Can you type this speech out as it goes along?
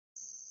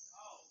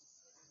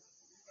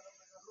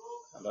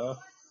Hello.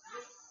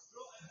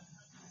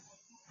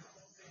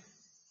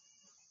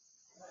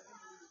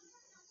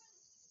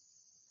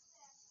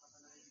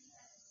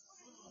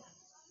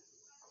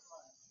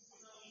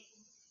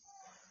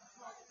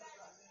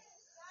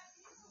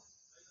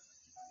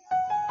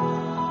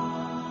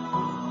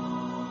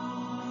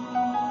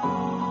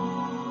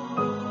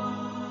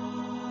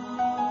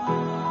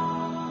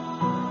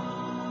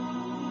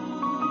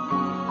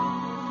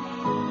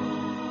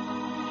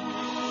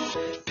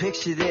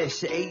 Picture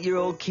this, an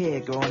 8-year-old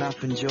kid growing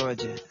up in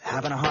Georgia,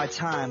 having a hard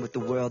time with the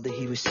world that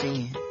he was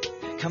seeing.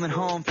 Coming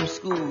home from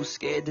school,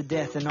 scared to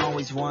death and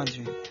always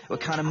wondering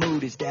what kind of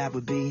mood his dad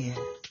would be in.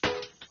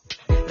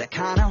 That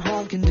kind of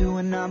home can do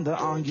a number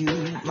on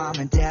you. Mom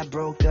and dad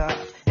broke up,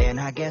 and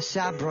I guess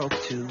I broke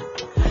too.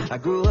 I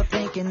grew up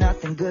thinking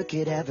nothing good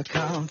could ever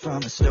come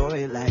from a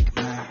story like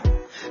mine.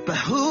 But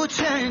who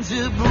turns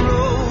a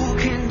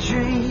broken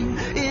dream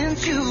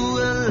into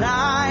a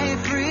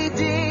life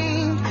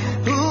redeemed?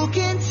 Who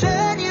can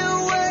turn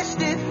your worst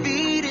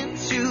defeat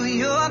into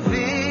your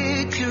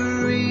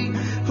victory?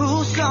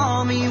 Who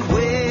saw me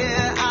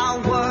where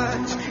I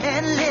was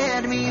and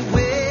led me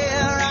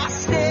where I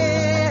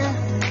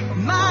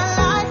stand? My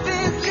life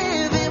is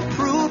living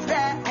proof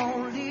that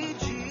only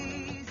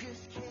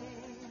Jesus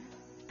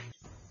can.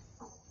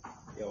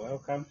 You're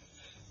welcome.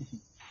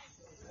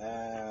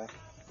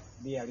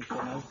 Dear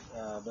listeners,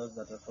 those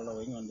that are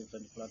following on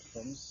different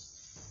platforms,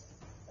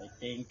 I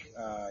think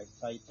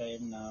it's high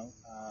time now.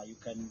 You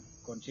can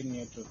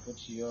continue to put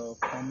your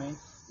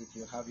comments if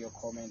you have your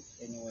comments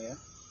anywhere.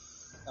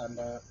 And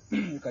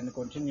you can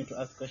continue to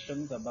ask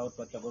questions about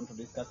what you're going to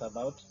discuss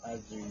about as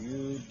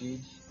you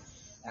did.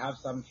 I have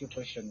some few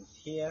questions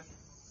here,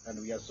 and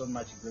we are so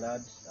much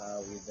glad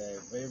with a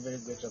very, very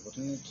great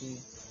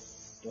opportunity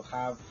to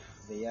have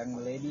the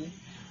young lady,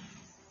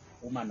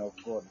 woman of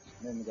God.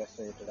 Let me just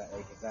say it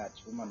like that,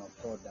 woman of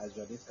God, as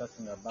we are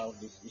discussing about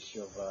this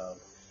issue of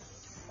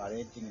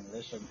parenting in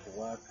relation to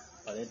work,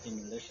 parenting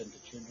in relation to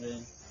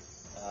children,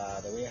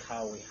 the way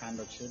how we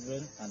handle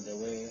children, and the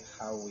way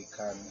how we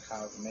can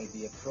have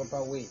maybe a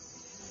proper way.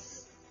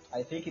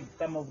 I think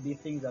some of these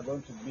things are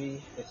going to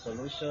be a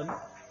solution.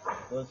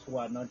 Those who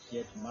are not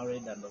yet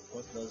married, and of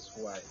course those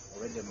who are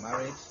already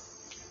married.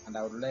 And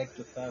I would like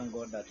to thank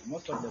God that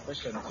most of the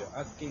questions you're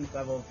asking,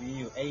 some of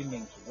you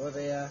aiming to go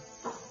there,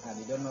 and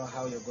you don't know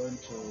how you're going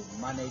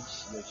to manage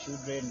your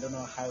children, don't know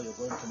how you're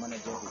going to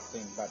manage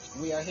everything. But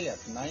we are here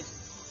tonight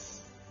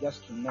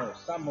just to know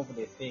some of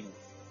the things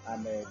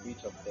and a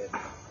bit of them.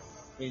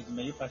 Please,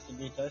 may you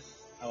facilitate us?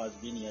 How has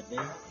been your day?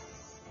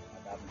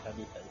 Madam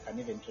Tabitha, you can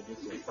even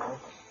introduce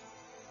yourself.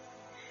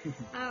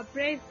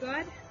 Praise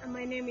God.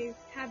 My name is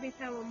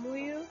Tabitha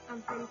Wamuyu.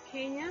 I'm from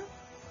Kenya.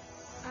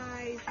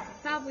 I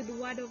serve with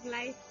Word of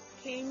Life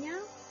Kenya.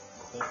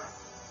 Okay.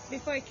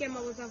 Before I came,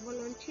 I was a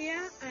volunteer,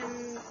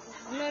 and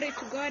glory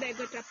to God, I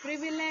got a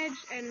privilege,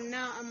 and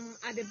now I'm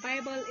at the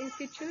Bible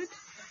Institute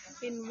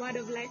in Word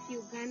of Life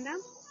Uganda.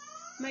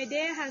 My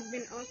day has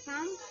been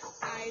awesome.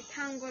 I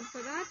thank God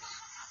for that,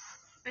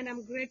 and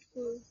I'm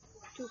grateful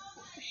to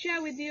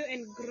share with you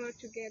and grow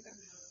together.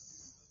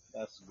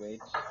 That's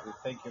great. We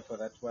thank you for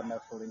that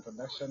wonderful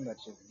introduction that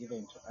you've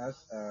given to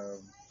us.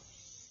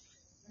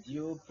 Do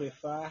you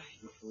prefer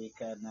if we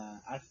can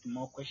ask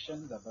more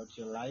questions about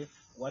your life?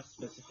 What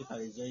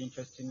specifically is your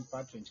interesting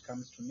part when it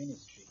comes to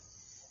ministry?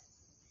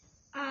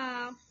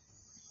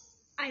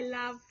 I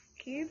love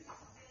kids,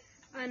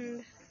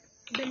 and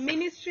the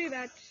ministry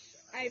that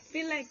I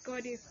feel like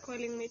God is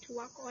calling me to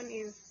work on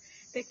is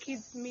the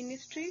kids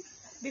ministry.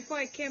 Before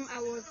I came, I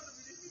was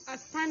a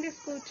Sunday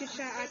school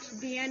teacher at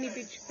Diani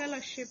Beach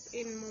Fellowship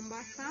in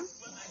Mombasa.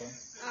 Okay.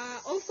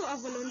 Also a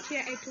volunteer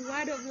at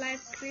Word of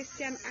Life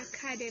Christian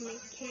Academy,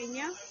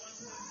 Kenya.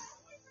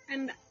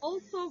 And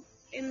also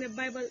in the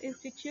Bible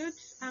Institute,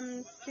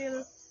 I'm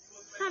still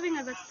serving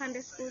as a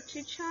Sunday school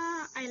teacher.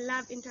 I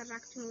love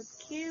interacting with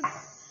kids.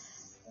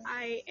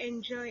 I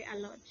enjoy a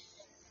lot.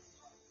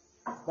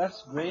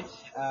 That's great.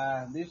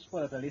 These people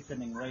that are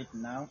listening right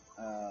now,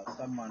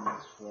 someone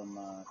is from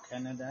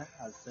Canada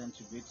has sent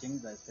you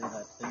greetings. I say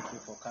that thank you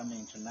for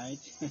coming tonight.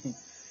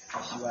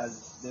 She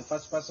was the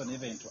first person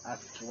even to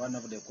ask one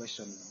of the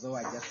questions, though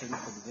I just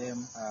listed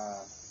them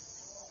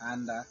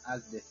and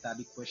as the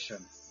third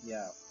question.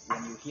 Yeah,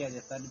 when you hear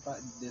the third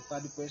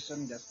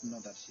question, just know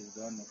that she's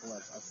the one who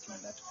was asking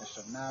that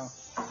question. Now,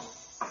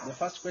 the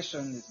first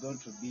question is going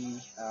to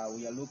be,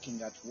 we are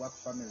looking at work,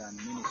 family, and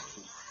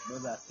ministry.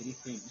 Those are three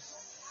things.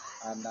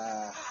 And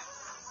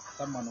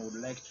someone would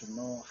like to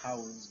know how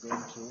he's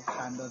going to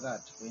handle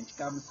that. When it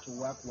comes to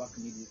work, work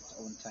needs its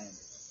own time.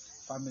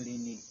 Family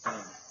needs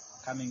time.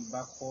 Coming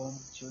back home,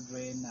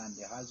 children and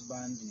the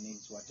husband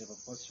needs whatever.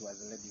 Of course, she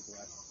was a lady who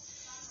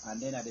asked. And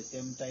then at the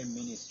same time,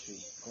 ministry,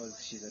 because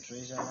she's a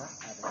treasurer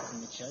at a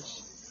certain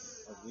church,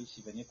 of which,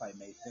 even if I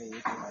may say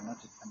it, you might not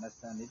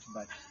understand it,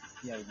 but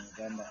here in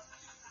Uganda.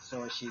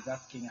 So she's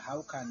asking,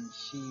 how can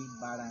she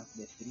balance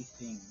the three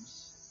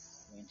things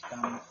when it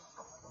comes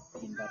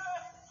in that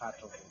part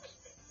of it?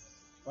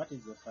 What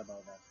is your thought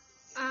about that?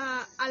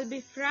 I'll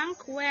be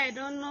frank. Where I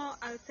don't know,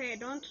 I'll say I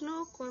don't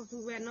know, because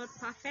we're not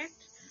perfect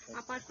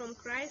apart from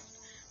Christ.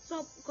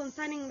 So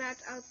concerning that,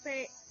 I'll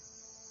say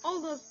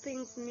all those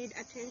things need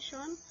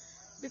attention,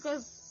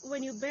 because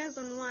when you base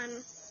on one,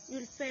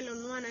 you'll fail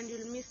on one and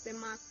you'll miss the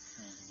mark.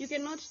 You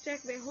cannot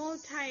take the whole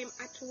time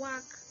at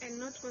work and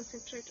not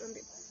concentrate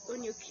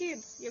on your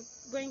kids. You're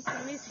going to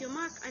miss your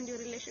mark and your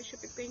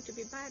relationship is going to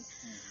be bad.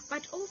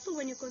 But also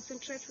when you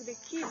concentrate with the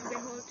kids the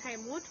whole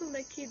time, what will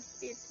the kids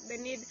eat? They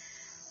need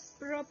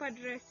proper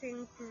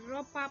dressing,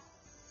 proper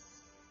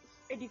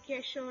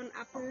education,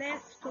 a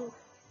place to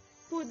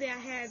put their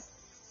heads.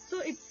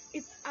 So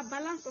it's a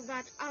balance of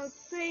that. I would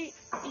say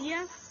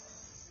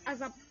yes,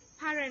 as a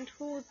parent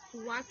who's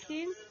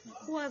working,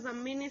 who has a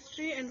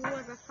ministry and who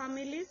has a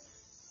family,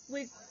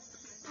 we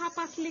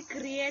purposely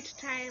create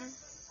time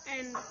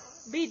and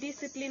be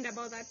disciplined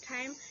about that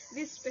time.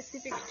 This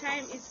specific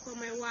time is for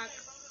my work.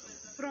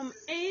 From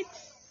 8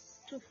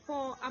 to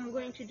 4, I'm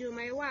going to do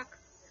my work.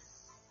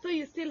 So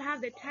you still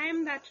have the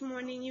time that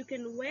morning. You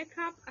can wake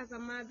up as a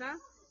mother,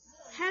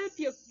 help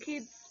your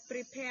kids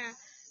prepare,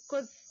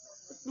 because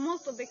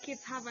most of the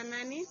kids have a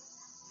nanny.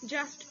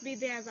 Just be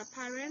there as a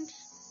parent.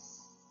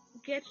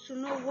 Get to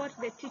know what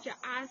the teacher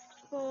asked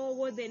for,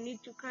 what they need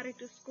to carry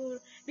to school,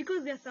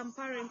 because there are some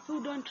parents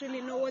who don't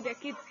really know what their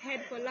kids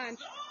had for lunch,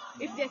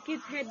 if their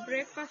kids had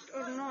breakfast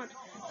or not.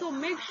 So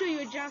make sure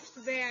you're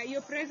just there.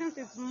 Your presence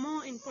is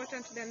more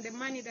important than the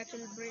money that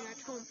you'll bring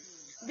at home.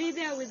 Be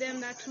there with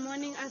them that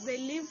morning as they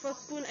leave for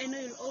school. I know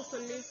you'll also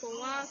leave for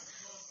work.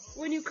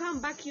 When you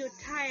come back, you're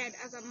tired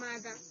as a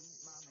mother.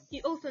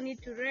 You also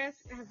need to rest.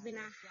 It has been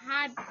a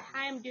hard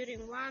time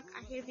during work,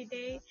 a heavy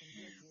day.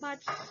 But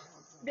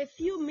the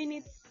few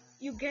minutes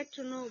you get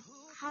to know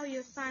how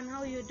your son,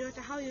 how your daughter,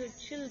 how your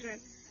children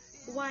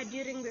were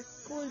during the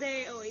school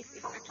day, or if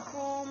it's at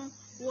home,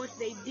 what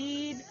they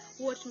did,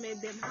 what made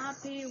them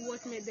happy,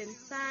 what made them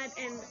sad,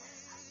 and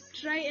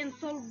try and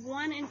solve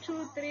 1 and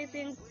 2, 3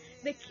 things.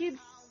 The kids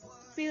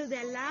feel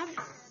they're loved,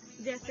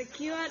 they're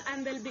secure,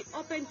 and they'll be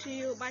open to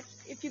you. But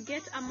if you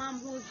get a mom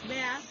who's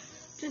there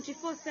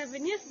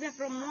 24/7, yes, they're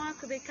from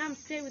work, they come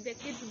stay with the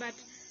kids, but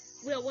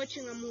we are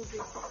watching a movie.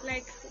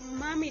 Like,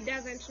 mommy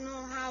doesn't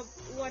know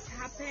what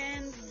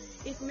happened.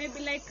 If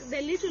maybe like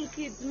the little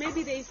kids,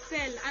 maybe they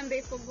fell and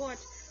they forgot,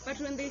 but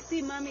when they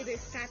see mommy, they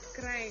start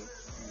crying.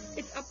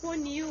 It's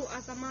upon you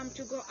as a mom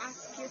to go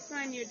ask your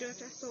son, your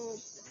daughter, so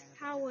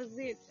how was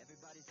it?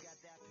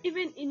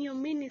 Even in your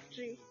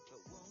ministry,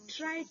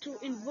 try to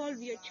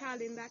involve your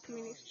child in that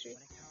ministry.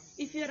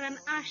 If you're an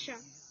usher,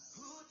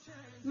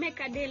 make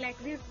a day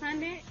like this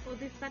Sunday or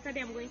this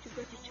Saturday, I'm going to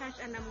go to church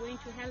and I'm going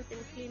to help in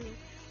cleaning.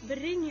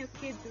 Bring your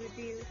kids with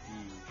you.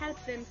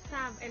 Help them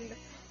serve, and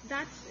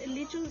that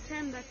little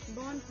time that's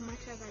born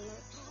matters a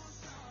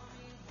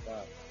lot.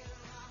 Wow.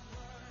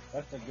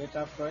 That's a great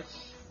approach.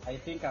 I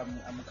think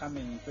I'm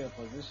coming into a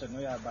position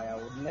whereby I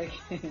would like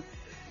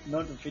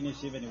not to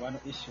finish even one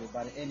issue,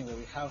 but anyway,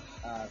 we have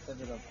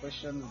several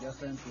questions. We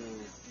just want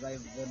to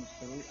drive them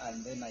through,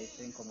 and then I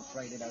think on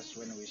Friday that's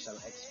when we shall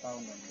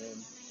expound on them.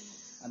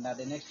 And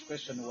the next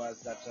question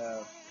was that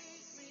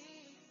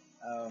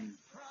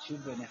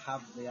children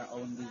have their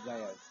own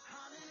desires,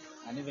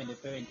 and even the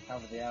parents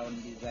have their own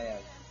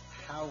desires.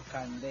 How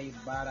can they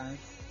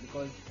balance?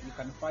 Because you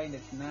can find a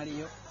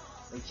scenario,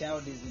 the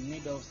child is in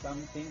need of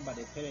something, but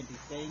the parent is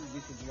saying,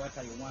 this is what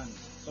I want.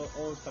 So,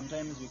 or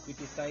sometimes we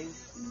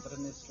criticize in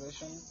certain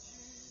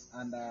situations,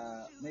 and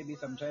maybe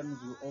sometimes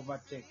we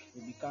overtake.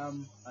 We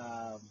become,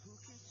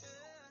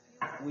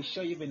 we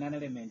show even an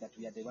element that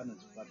we are the one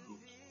who's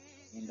public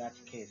in that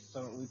case.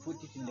 So we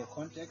put it in the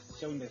context,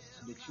 showing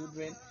the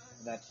children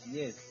that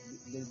yes,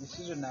 the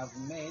decision I've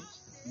made,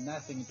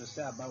 nothing to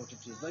say about it.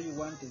 Though you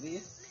want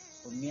this,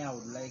 for me, I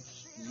would like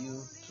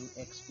you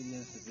to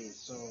experience this.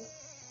 So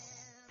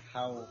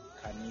how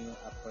can you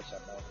approach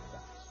about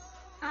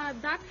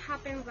that? That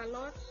happens a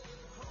lot.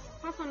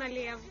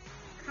 Personally, I've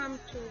come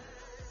to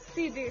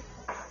see this.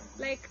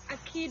 Like, a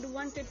kid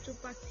wanted to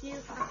pursue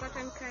a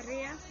certain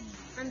career,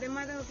 and the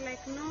mother was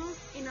like, no,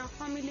 in our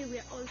family we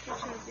are all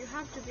teachers. You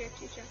have to be a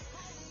teacher.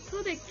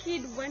 So the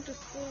kid went to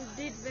school,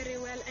 did very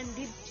well, and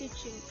did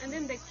teaching. And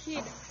then the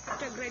kid,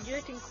 after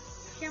graduating,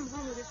 came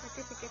home with a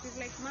certificate. He's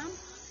like, Mom,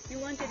 you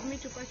wanted me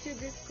to pursue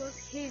this course,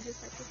 here's your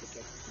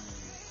certificate.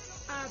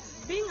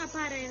 Being a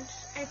parent,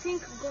 I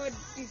think God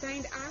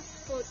designed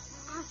us for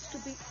us to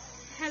be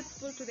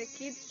helpful to the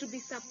kids, to be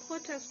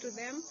supporters to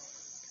them.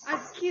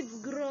 As kids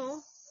grow,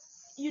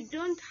 you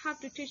don't have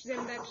to teach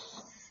them that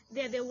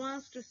they're the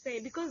ones to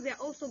say, because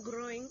they're also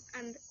growing,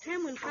 and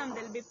time will come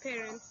they'll be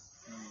parents.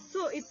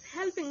 So it's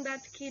helping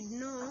that kid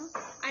know,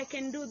 I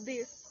can do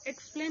this.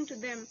 Explain to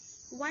them,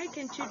 why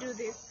can't you do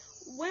this?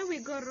 Where we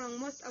go wrong,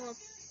 most of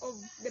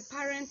the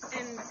parents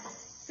and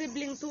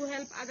siblings who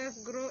help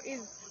others grow,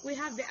 is we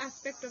have the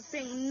aspect of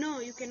saying, no,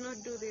 you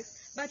cannot do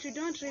this, but we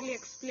don't really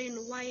explain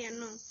why and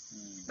no.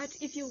 But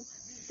if you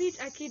sit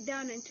a kid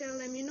down and tell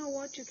them, you know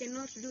what, you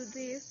cannot do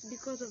this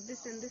because of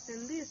this and this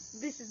and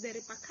this is the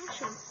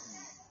repercussion.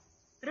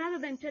 Rather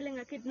than telling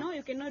a kid, no,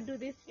 you cannot do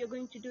this, you're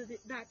going to do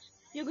that.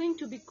 You're going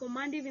to be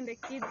commanding in the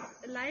kids'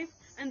 life,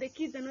 and the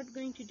kids are not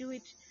going to do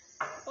it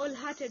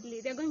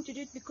wholeheartedly. They're going to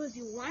do it because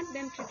you want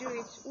them to do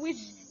it, which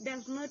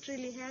does not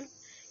really help.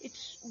 It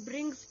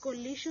brings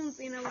collisions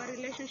in our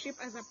relationship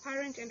as a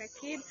parent and a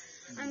kid,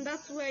 and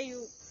that's where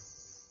you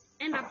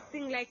end up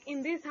seeing, like,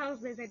 in this house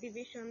there's a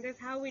division. That's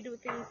how we do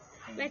things.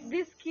 Like,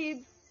 this kid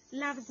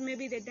loves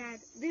maybe the dad.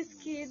 This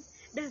kid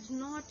does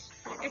not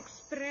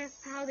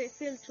express how they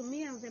feel to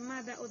me as the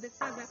mother or the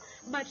father,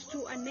 but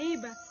to a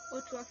neighbor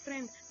or to a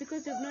friend,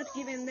 because you've not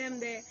given them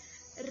the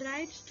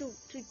right to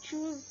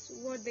choose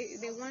what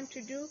they want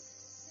to do.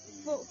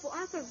 For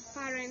us as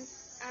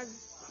parents, as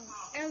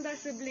elder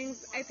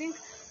siblings, I think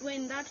we're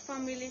in that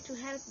family to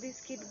help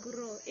this kid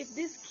grow. If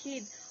this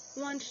kid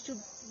wants to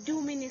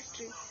do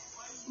ministry,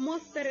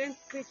 most parents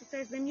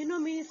criticize them. You know,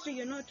 ministry,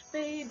 you're not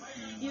paid,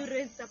 you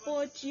raise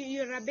support,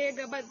 you're a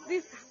beggar. But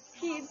this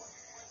kid,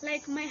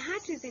 like, my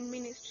heart is in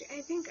ministry.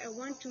 I think I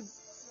want to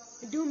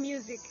do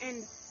music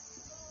and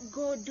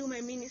go do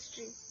my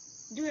ministry,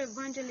 do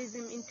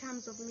evangelism in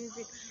terms of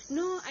music.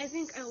 No, I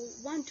think I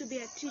want to be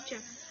a teacher.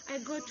 I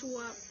go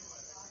to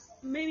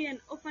maybe an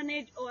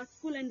orphanage or a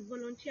school and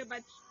volunteer.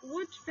 But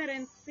what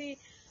parents see,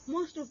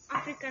 most of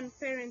African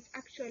parents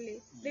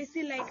actually, they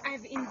see, like,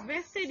 I've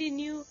invested in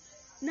you,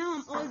 now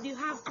I'm old, you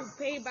have to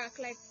pay back.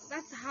 Like,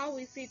 that's how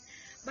we see it.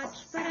 But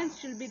parents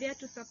should be there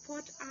to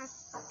support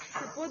us,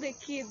 support the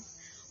kids,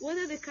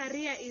 whether the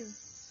career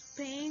is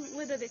paying,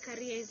 whether the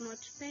career is not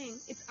paying.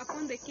 It's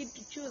upon the kid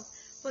to choose.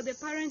 For the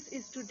parents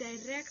is to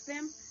direct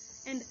them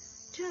and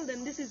tell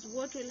them this is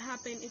what will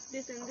happen if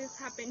this and this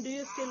happen. Do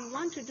you still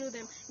want to do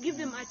them? Give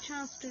them a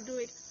chance to do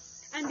it.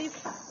 And if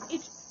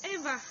it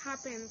ever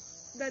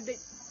happens that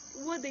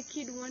what the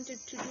kid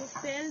wanted to do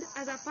failed,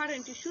 as a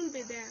parent, you should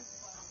be there.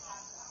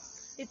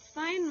 It's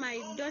fine,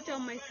 my daughter or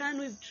my son,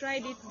 we've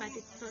tried it, but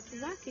it's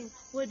not working.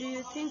 What do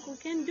you think we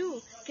can do?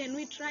 Can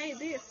we try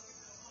this?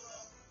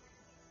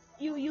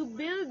 You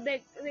build the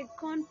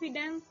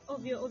confidence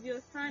of your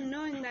son,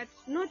 knowing that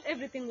not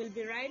everything will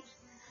be right,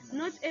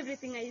 not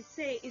everything I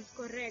say is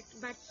correct,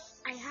 but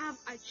I have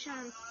a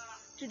chance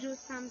to do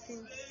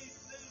something.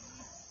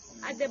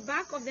 At the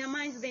back of their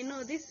minds, they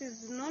know this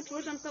is not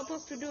what I'm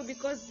supposed to do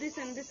because this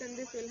and this and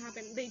this will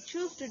happen. They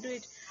choose to do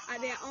it at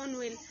their own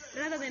will,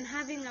 rather than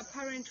having a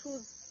parent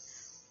who's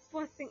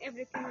forcing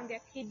everything on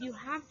their kid. You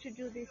have to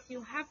do this,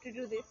 you have to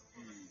do this,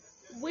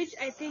 which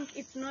I think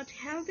it's not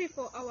healthy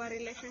for our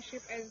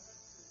relationship as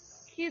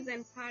kids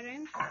and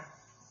parents.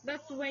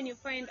 That's when you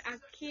find a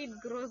kid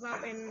grows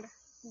up and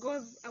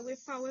goes away,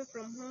 far away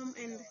from home,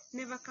 and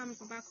never comes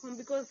back home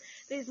because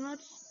there's no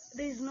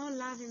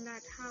love in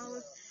that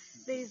house.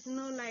 There's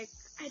no, like,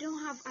 I don't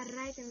have a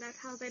right in that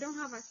house. I don't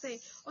have a say.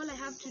 All I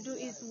have to do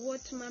is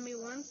what mommy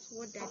wants,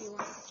 what daddy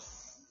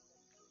wants.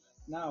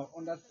 Now,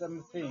 on that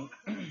same thing,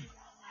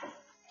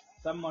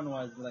 someone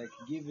was like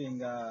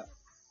giving an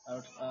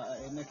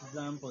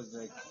example,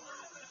 like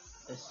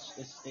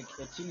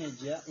a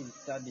teenager is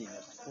studying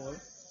at school,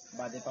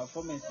 but the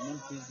performance is not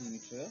pleasing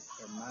to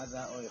a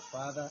mother or a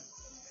father.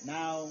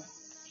 Now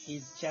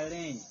he's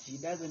challenged. He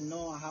doesn't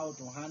know how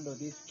to handle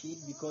this kid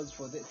because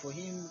for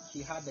him,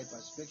 he had a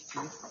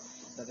perspective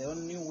that the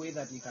only way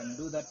that he can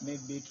do that may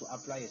be to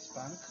apply a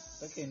spank.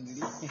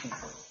 Secondly,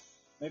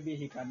 maybe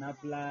he can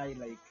apply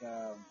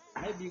like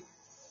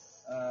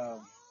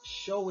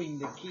showing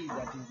the kid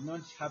that he's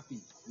not happy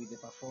with the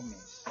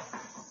performance.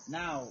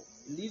 Now,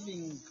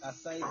 leaving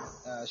aside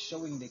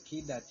showing the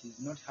kid that he's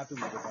not happy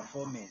with the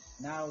performance,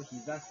 now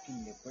he's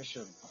asking the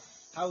question,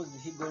 how is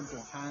he going to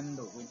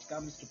handle when it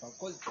comes to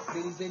performance? Because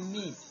there is a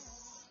need.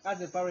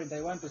 As a parent, I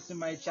want to see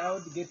my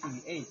child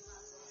getting A's.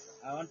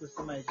 I want to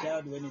see my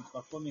child when it's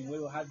performing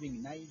well,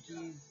 having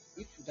 90s,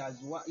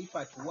 if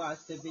at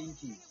worst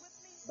 70s.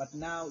 But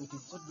now it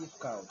is so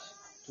difficult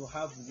to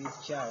have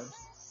this child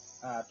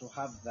to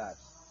have that.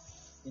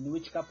 In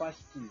which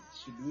capacities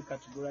should we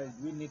categorize?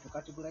 Do we need to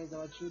categorize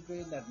our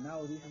children that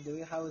now this is the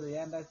way how they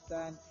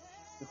understand?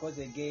 Because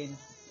again,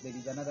 there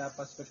is another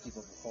perspective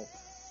of hope,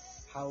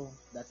 how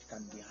that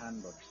can be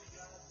handled.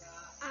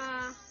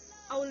 I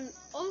will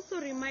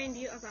also remind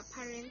you as a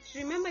parent,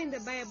 remember in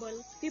the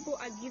Bible, people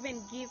are given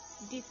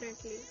gifts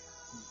differently.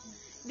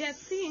 There are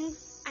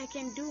things I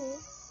can do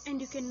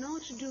and you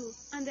cannot do,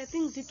 and there are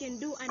things you can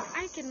do and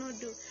I cannot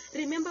do.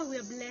 Remember, we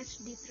are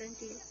blessed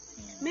differently.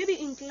 Maybe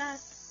in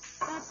class,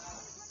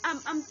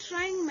 I'm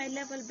trying my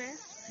level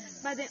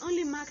best, but the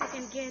only mark I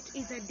can get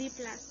is a D+.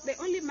 The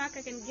only mark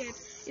I can get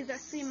is a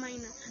C-.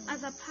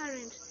 As a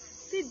parent,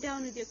 sit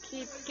down with your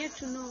kid, get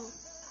to know,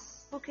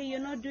 okay, you're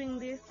not doing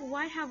this.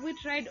 Why have we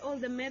tried all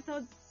the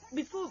methods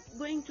before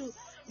going to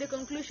the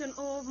conclusion,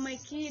 oh, my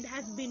kid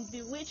has been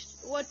bewitched?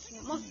 What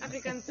most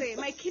Africans say,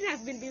 my kid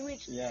has been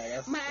bewitched.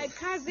 Yeah, my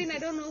cousin, I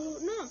don't know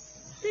who. No,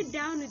 sit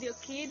down with your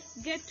kid,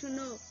 get to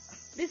know,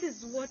 this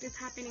is what is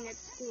happening at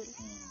school.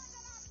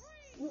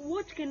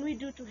 What can we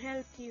do to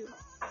help you?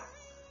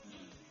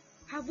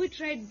 Have we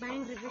tried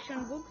buying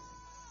revision books?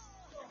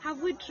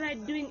 Have we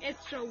tried doing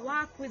extra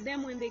work with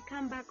them when they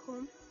come back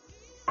home?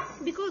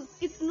 Because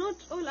it's not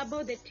all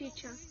about the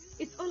teacher.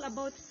 It's all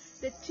about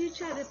the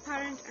teacher, the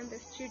parent, and the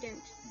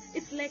student.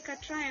 It's like a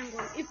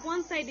triangle. If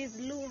one side is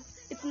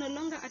loose, it's no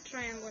longer a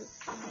triangle.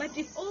 But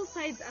if all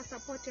sides are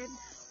supported,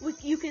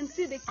 you can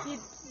see the kid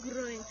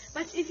growing.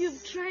 But if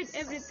you've tried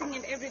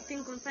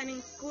everything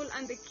concerning school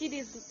and the kid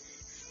is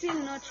still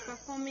not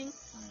performing,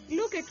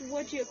 look at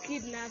what your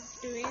kid loves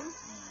doing.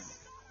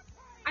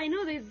 I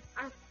know there's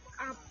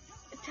a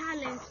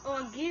talent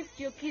or gift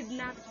your kid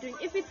loves doing.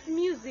 If it's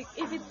music,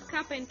 if it's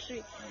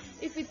carpentry,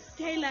 if it's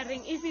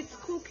tailoring, if it's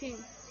cooking,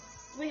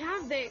 we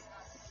have the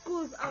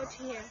schools out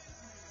here.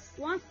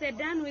 Once they're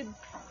done with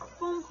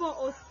Form 4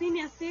 or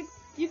Senior 6,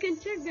 you can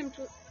take them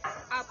to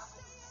a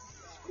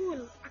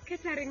school, a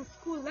catering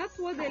school. That's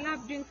what they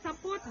love doing.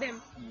 Support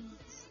them.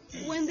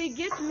 When they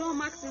get low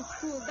marks in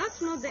school,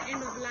 that's not the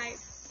end of life.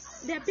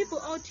 There are people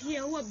out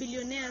here who are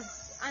billionaires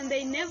and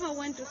they never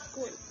went to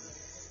school.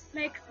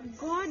 Like,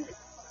 God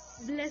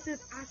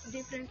blesses us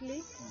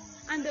differently,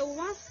 and the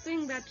worst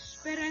thing that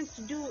parents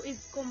do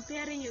is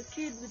comparing your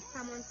kid with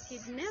someone's kid.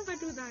 Never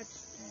do that.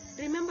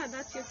 Remember,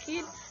 that's your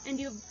kid and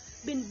you've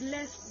been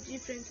blessed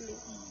differently.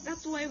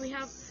 That's why we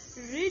have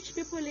rich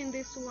people in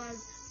this world,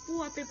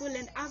 poor people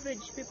and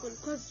average people,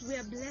 because we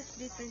are blessed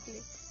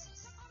differently.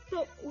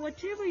 So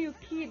whatever your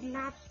kid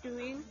loves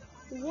doing,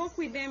 work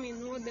with them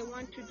in what they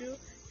want to do,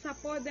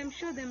 support them,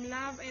 show them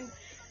love, and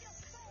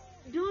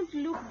don't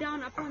look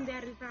down upon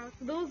their results.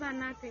 Those are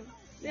nothing.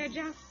 They're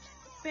just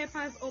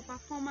papers or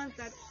performance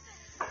that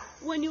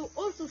when you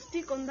also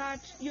stick on that,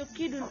 your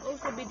kid will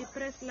also be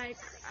depressed. Like,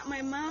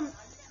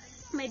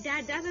 my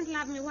dad doesn't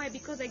love me. Why?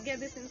 Because I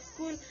get this in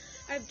school.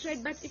 I've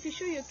tried. But if you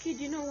show your kid,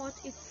 you know what,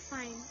 it's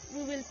fine.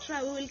 We will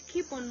try. We will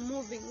keep on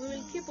moving. We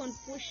will keep on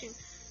pushing.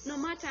 No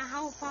matter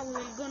how far we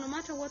will go, no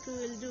matter what we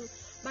will do,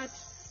 but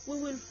we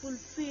will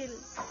fulfill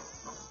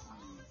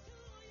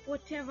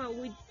whatever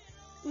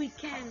we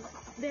can.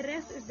 The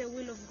rest is the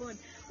will of God.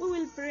 We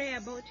will pray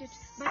about it.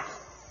 But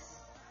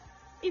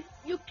if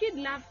your kid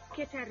loves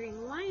catering,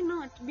 why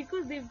not?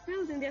 Because they've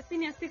failed in their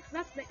Senior 6,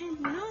 that's the end.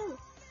 No.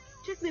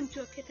 Take them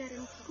to a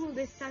catering school.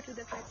 They start with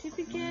a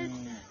certificate,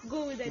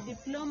 go with a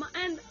diploma,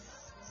 and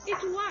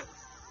it works.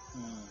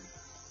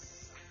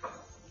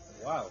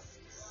 Wow.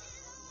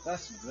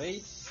 That's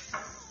great.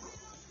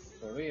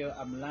 For real,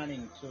 I'm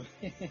learning too.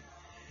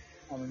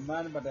 I'm a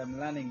man, but I'm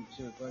learning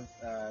too, because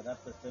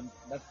that's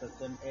the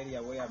same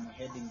area where I'm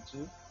heading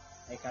to.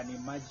 I can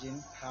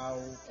imagine how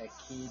a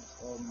kid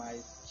or my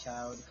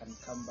child can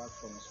come back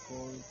from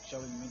school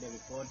showing me the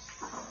report,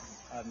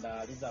 and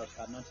results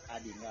are not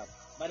adding up.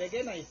 But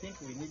again, I think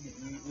we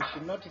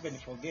should not even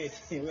forget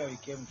where we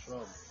came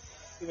from,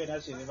 even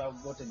as we never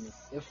gotten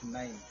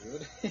F9,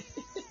 dude.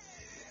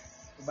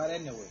 But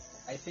anyway,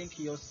 I think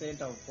your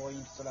center of point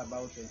is all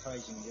about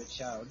encouraging your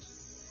child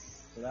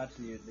so that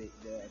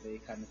they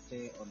can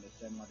stay on the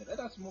same method. Let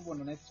us move on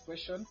to the next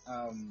question.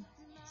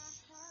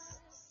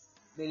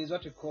 There is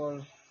what we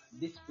call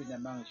discipline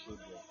among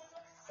children.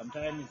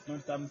 Sometimes it's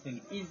not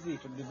something easy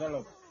to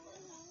develop.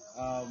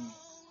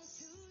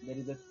 There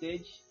is a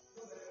stage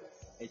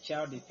a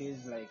child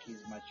feels like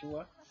he's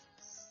mature,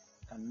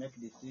 can make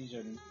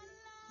decisions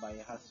by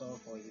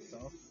herself or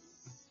himself.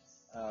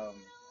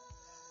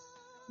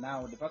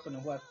 Now, the person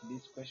who asked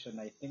this question,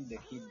 I think the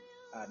kids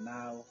are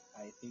now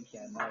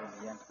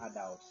young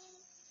adults.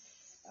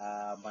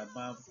 My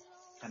mom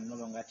can no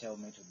longer tell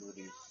me to do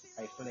this.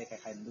 I feel like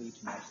I can do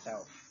it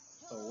myself.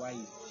 So why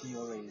is she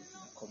always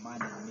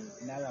commanding me?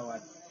 In other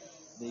words,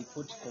 they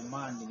put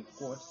command in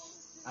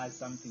quotes as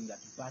something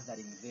that's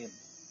bothering them.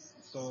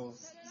 So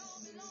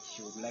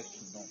she would like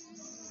to know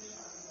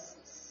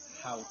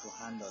how to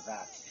handle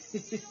that.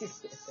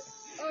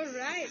 All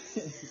right.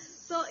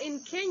 So in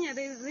Kenya,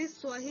 there is this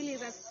Swahili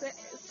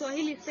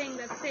saying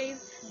that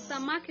says,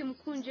 "Samaki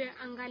mkunje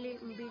angali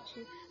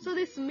mbichi." So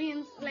this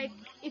means, like,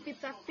 if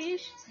it's a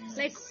fish,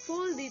 like,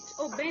 fold it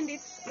or bend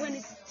it when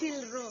it's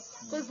still raw,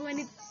 because when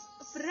it's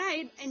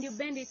fried and you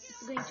bend it,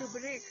 it's going to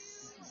break.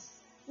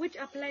 Which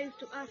applies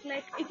to us.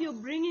 Like, if you're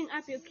bringing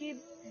up your kid,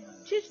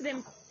 teach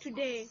them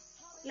today.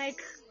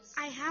 Like,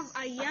 I have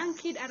a young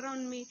kid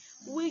around me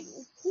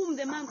whom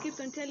the mom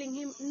keeps on telling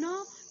him,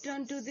 no,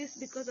 don't do this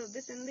because of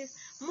this and this.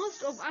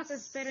 Most of us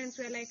as parents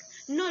were like,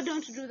 no,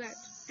 don't do that.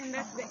 And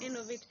that's the end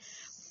of it.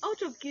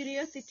 Out of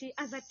curiosity,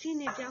 as a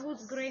teenager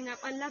who's growing up,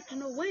 I love to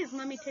know, why is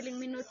mommy telling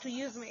me not to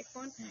use my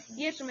phone?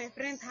 Yet my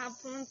friends have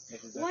phones.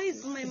 Exactly. Why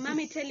is my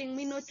mommy telling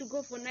me not to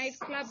go for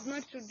nightclubs,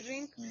 not to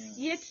drink?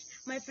 Yet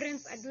my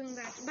friends are doing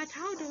that. But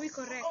how do we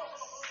correct?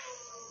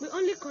 We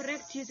only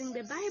correct using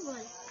the Bible.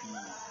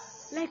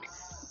 Like,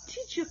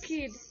 teach your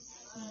kid.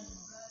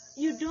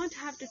 You don't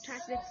have to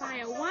touch the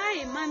fire.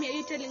 Why, mommy, are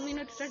you telling me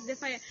not to touch the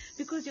fire?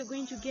 Because you're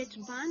going to get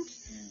burnt,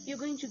 you're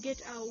going to get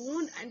a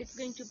wound, and it's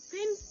going to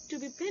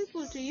be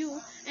painful to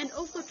you and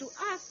also to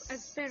us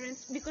as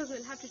parents, because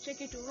we'll have to take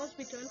you to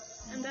hospital,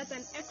 and that's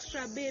an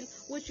extra bill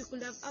which you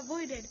could have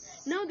avoided.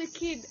 Now the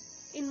kid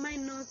in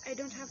mind knows, I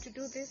don't have to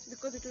do this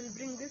because it will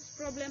bring this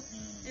problem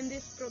and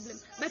this problem.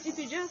 But if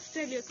you just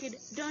tell your kid,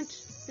 don't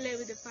play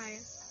with the fire,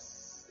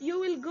 you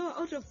will go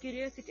out of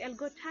curiosity, I'll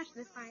go touch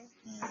the fire.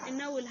 And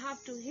now we'll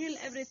have to heal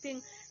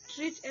everything,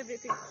 treat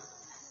everything.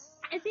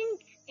 I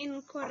think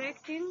in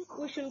correcting,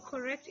 we should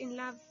correct in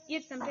love.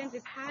 Yet sometimes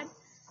it's hard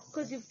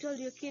because you've told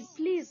your kid,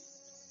 please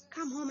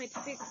come home at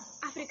 6.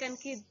 African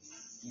kids,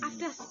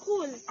 after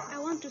school, I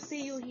want to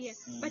see you here.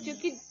 But your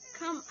kids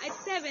come at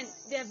 7.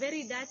 They are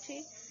very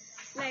dirty.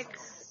 Like,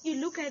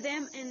 you look at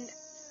them and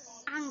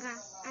anger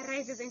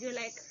arises and you're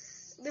like,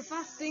 the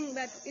first thing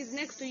that is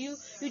next to you,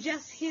 you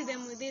just hit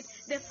them with it.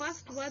 The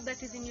first word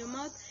that is in your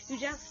mouth, you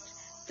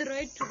just throw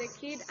it to the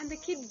kid, and the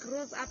kid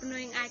grows up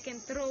knowing I can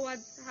throw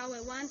words how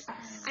I want,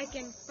 I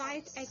can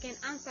fight, I can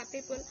answer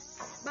people.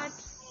 But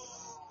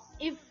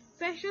if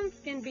patience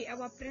can be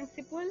our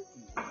principle,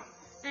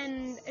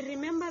 and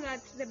remember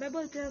that the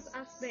Bible tells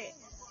us the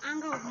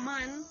anger of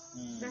man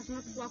does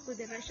not work with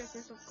the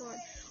righteousness of God.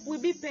 We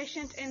be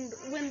patient, and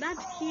when that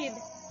kid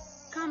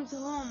comes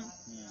home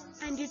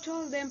and you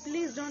told them,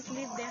 please don't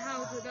leave the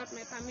house without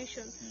my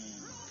permission,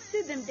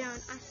 sit them down,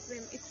 ask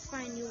them, it's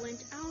fine, you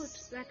went out,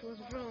 that was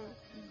wrong.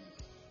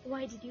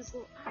 Why did you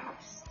go out?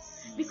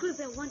 Because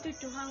I wanted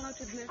to hang out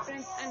with my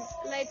friends. And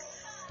like,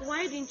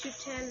 why didn't you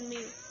tell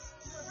me?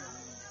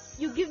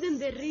 You give them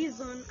the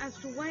reason as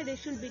to why they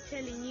should be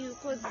telling you,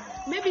 because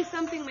maybe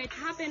something might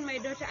happen, my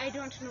daughter, I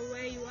don't know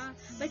where you are,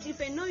 but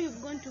if I know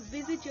you've gone to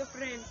visit your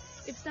friend,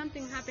 if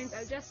something happens,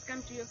 I'll just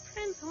come to your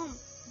friend's home.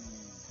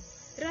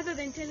 Rather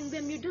than telling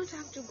them, you don't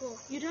have to go,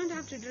 you don't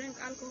have to drink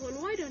alcohol.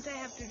 Why don't I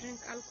have to drink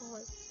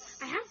alcohol?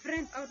 I have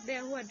friends out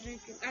there who are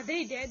drinking. Are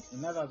they dead?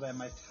 In other words, I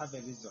might have a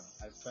reason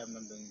as to why I'm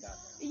not doing that.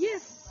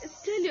 Yes,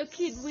 tell your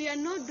kid, we are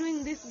not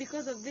doing this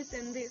because of this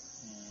and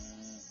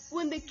this.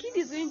 When the kid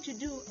is going to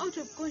do, out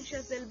of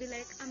conscience, they'll be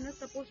like, I'm not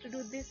supposed to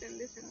do this and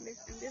this and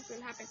this, and this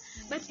will happen.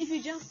 But if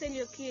you just tell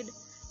your kid,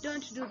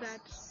 don't do that,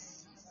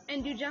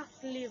 and you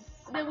just leave,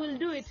 they will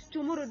do it.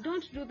 Tomorrow,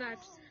 don't do that,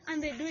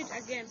 and they do it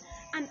again.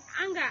 And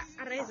anger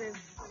arises.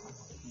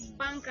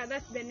 Spanker,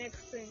 that's the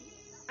next thing.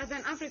 As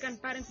an African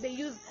parent, they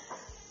use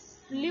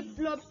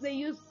flip-flops, they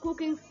use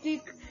cooking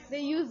stick,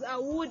 they use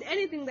a wood,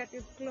 anything that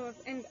is close,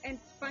 and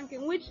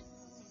spanking, which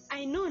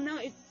I know now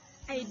if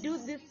I do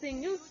this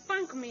thing, you'll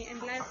spank me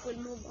and life will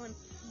move on.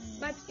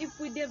 But if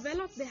we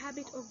develop the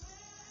habit of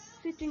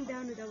sitting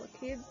down with our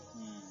kids,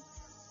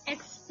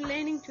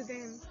 explaining to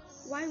them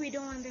why we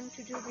don't want them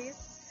to do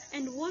this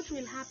and what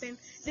will happen,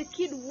 the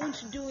kid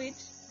won't do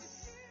it.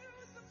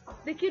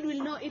 The kid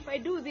will know, if I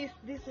do this,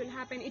 this will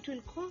happen. It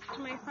will cost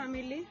my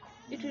family.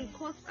 It will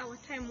cost our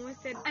time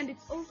wasted. And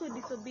it's also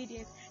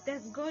disobedience.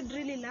 Does God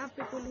really love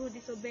people who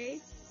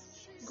disobey?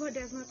 God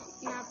does not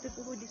love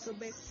people who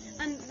disobey.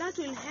 And that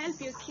will help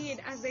your kid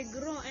as they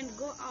grow and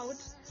go out.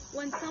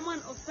 When someone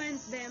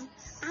offends them,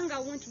 anger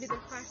won't be the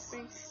first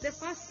thing. The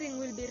first thing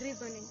will be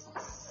reasoning.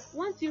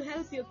 Once you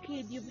help your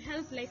kid, you've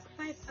helped like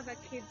 5 other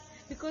kids,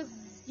 because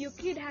your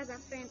kid has a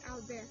friend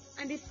out there.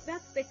 And if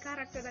that's the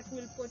character that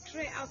we'll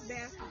portray out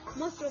there,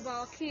 most of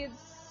our kids,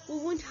 we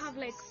won't have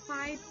like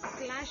fights,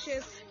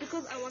 clashes,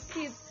 because our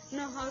kids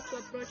know how to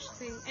approach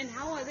things. And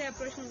how are they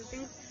approaching the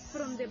things?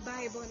 From the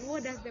Bible. And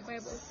what does the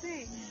Bible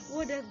say?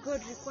 What does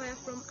God require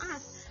from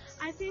us?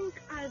 I think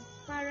as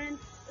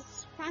parents,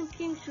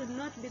 spanking should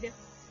not be the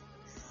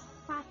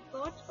first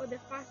thought or the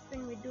first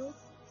thing we do,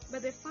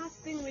 but the first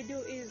thing we do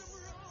is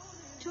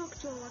talk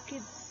to our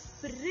kids,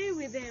 pray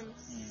with them,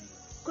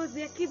 because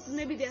their kids,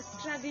 maybe they're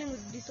struggling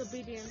with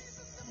disobedience.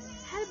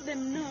 Help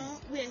them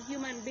know we are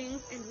human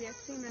beings and we are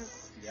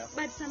sinners.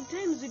 But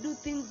sometimes we do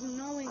things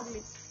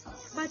knowingly.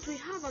 But we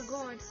have a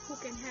God who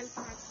can help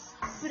us.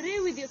 Pray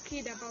with your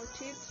kid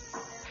about it.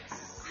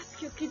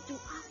 Ask your kid to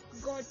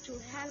ask God to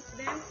help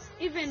them,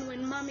 even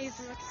when mommy is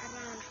not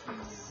around.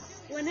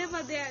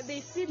 Whenever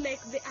they feel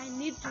like I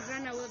need to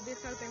run away of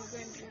this house and go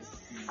and drink,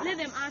 let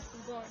them ask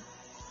God.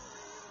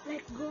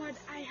 Like, God,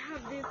 I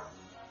have this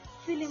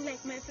feeling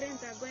like my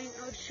friends are going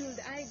out. Should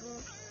I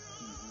go?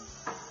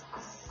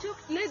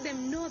 Let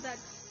them know that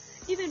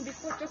even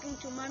before talking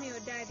to mommy or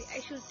daddy, I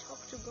should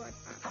talk to God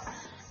first.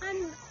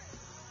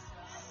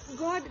 And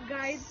God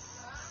guides.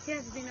 He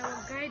has been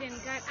our guide and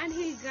guide, and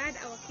He'll guide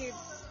our kids.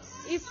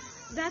 If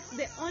that's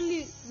the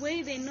only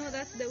way they know,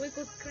 that's the way,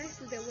 because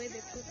Christ is the way,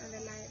 the truth, and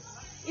the life.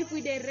 If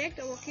we direct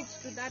our kids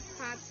to that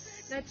path,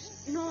 that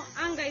no,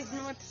 anger is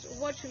not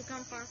what should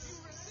come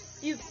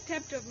first. You've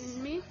stepped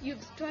on me,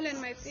 you've stolen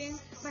my thing,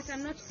 but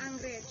I'm not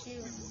angry at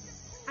you.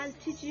 I'll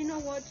teach you, know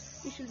what,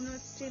 you should not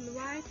steal.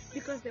 Why?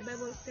 Because the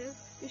Bible says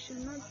you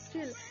should not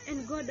steal.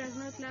 And God does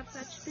not love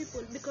such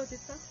people because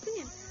it's a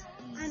sin.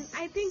 And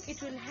I think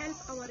it will help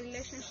our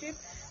relationship.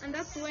 And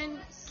that's when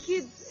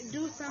kids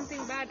do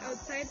something bad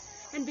outside,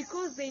 and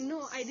because they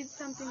know I did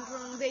something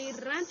wrong, they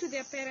run to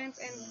their parents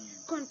and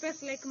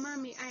confess, like,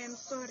 Mommy, I am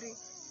sorry.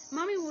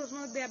 Mommy was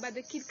not there, but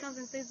the kid comes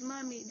and says,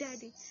 Mommy,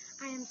 Daddy,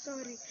 I am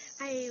sorry.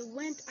 I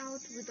went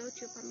out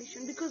without your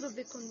permission. Because of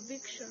the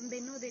conviction, they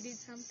know they did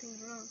something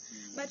wrong.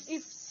 But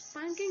if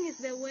spanking is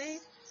the way,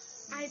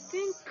 I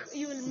think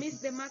you will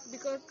miss the mark,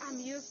 because I'm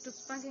used to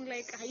spanking.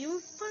 Like, you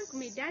will spank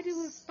me, Daddy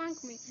will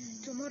spank me,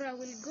 tomorrow I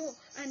will go,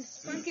 and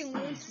spanking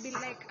won't be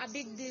like a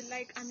big deal,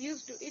 like I'm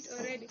used to it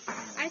already.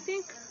 I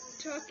think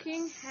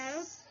talking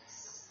helps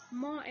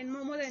more and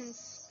more than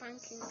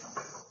spanking.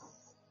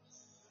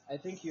 I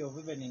think you've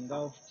even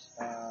engulfed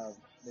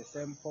the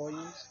same point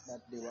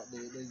that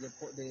there's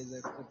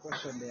a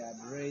question they had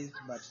raised,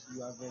 but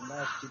you have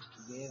enlarged it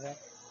together.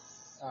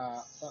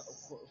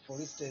 For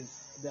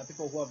instance, there are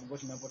people who have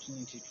gotten an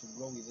opportunity to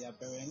grow with their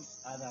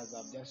parents. Others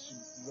have just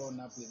grown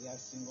up with their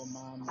single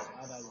moms.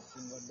 Others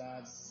single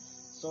dads.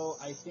 So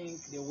I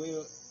think the way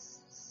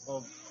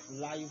of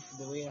life,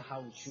 the way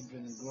how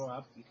children grow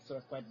up, it's sort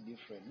of quite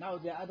different. Now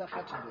there are other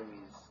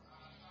categories.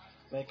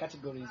 Like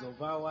categories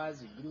of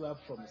ours, we grew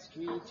up from the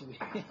street,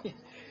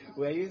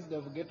 we are used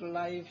to ghetto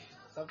life,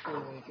 something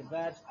like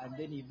that, and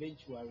then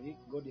eventually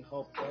God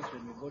helped us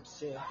when we got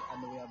saved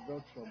and we are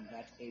brought from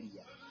that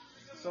area.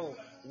 So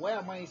why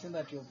am I saying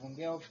that you've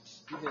engulfed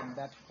even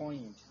that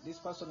point? This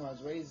person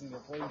was raising a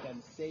point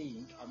and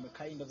saying, I'm a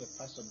kind of a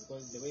person,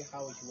 because the way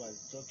how he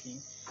was talking,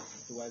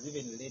 he was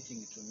even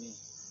relating to me.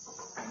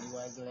 And he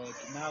was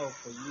like, now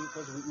for you,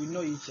 because we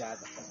know each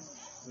other.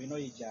 We know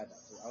each other.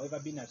 So I've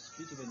ever been at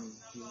street, even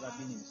if you've ever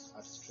been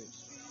at street.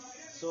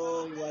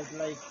 So it was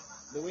like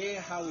the way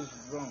how we've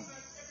grown.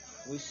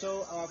 We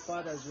saw our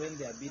fathers when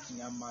they are beating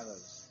our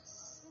mothers.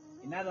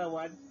 In other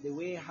words, the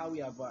way how we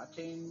have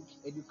attained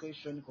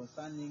education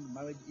concerning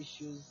marriage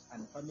issues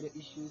and family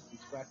issues is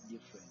quite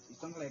different.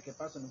 It's not like a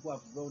person who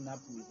have grown up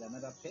with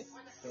another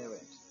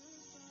parent.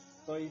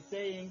 So he's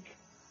saying,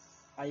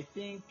 I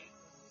think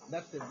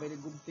that's a very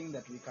good thing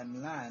that we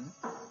can learn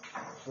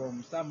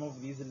from some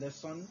of these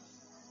lessons,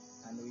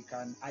 and we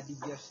can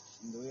adjust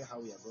in the way how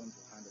we are going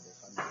to handle the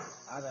family.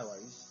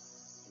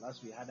 Otherwise,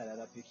 last we had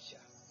another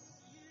picture.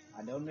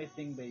 And the only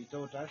thing they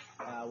taught us,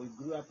 we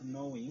grew up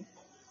knowing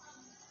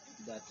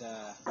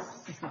that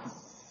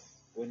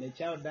when a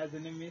child does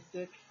any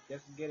mistake,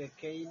 just get a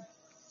cane.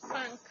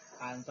 Spank.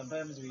 And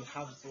sometimes we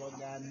have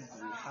slogans,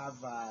 we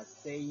have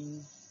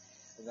sayings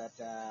that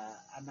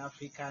an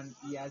African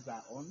ears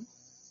are on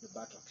the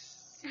buttocks.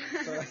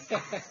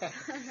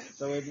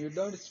 So when you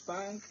don't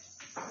spank,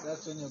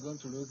 that's when you're going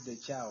to lose the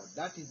child.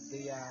 That is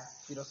their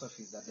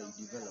philosophy that they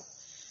develop.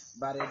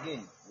 But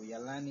again, we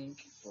are learning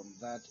from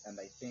that, and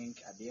I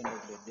think at the end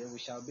of the day, we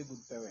shall be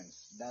good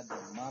parents, dads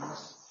and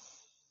moms,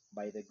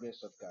 by the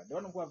grace of God. The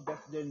one who have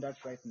just joined us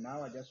right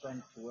now, I just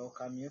want to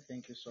welcome you.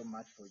 Thank you so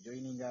much for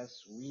joining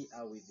us. We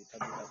are with the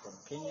Tabitha from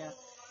Kenya,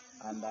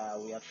 and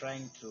we are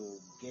trying to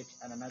get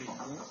an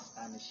analysis,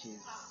 and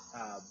she's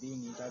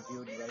being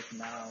interviewed right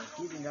now,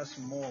 giving us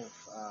more of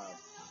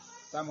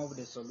some of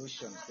the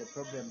solutions, the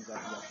problems that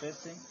we are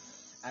facing.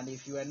 And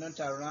if you are not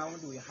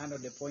around, we handle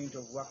the point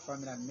of work,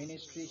 family and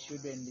ministry,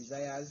 children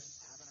desires,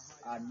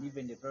 and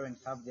even the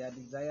parents have their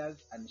desires,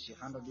 and she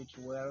handled it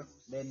well.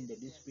 Then the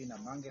discipline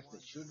amongst the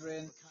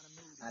children,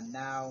 and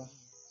now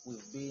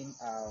we've been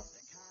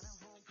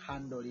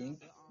handling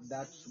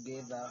that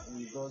together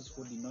with those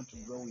who did not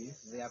grow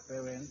with their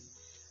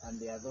parents, and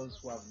there are those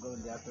who have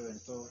grown their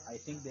parents. So I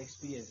think the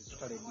experience is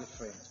totally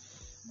different.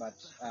 But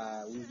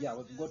we've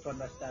got to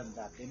understand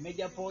that the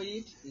major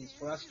point is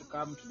for us to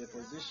come to the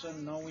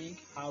position knowing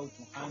how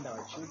to handle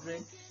our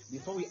children.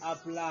 Before we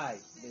apply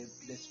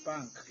the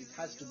spank, it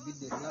has to be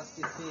the last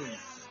thing,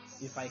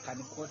 if I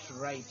can quote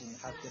right in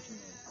her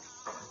statement.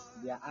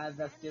 There are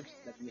other steps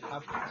that we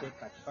have to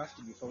take at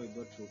first before we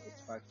go to a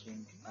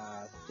spanking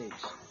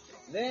stage.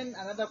 Then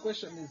another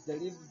question is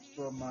derived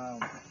from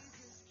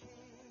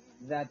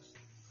that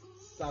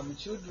some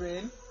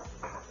children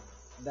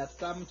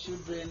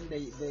they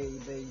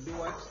do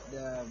what?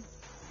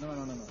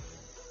 No.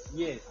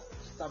 Yes,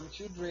 some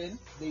children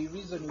they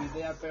reason with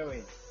their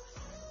parents.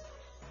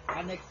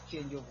 An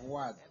exchange of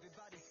words.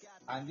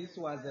 And this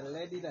was a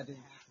lady that is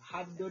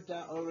her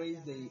daughter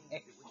always they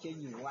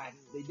exchange words.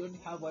 They don't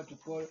have what to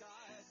call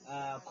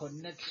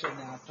connection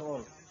at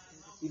all.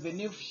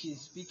 Even if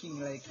she's speaking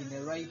like in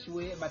the right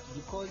way, but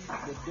because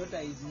the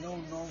daughter is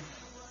no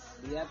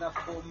the other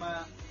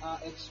former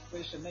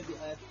expression, maybe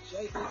a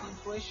childhood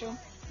impression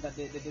that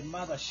the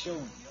mother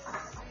shown.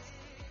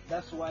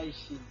 That's why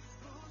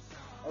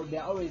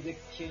they're always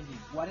exchanging.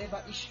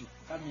 Whatever issue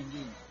coming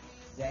in,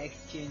 they're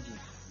exchanging.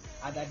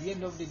 And at the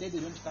end of the day, they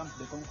don't come to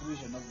the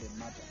conclusion of the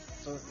matter.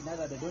 So in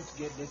other words, they don't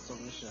get the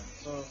solution.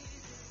 So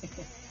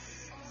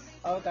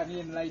how can you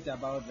enlighten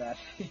about that?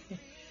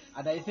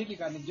 And I think you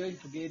can join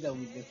together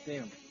with the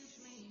same.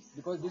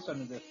 Because this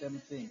one is the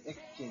same thing.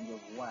 Exchange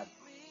of words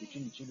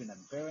between the children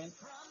and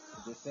parents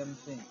is the same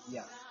thing.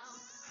 Yeah.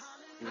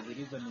 With the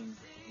reasoning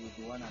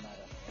with one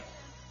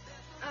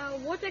another.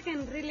 What I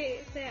can really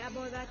say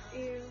about that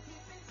is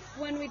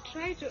when we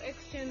try to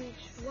exchange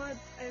words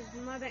as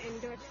mother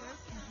and daughter,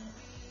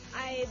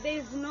 there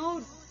is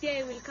no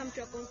day we'll come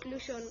to a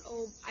conclusion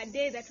or a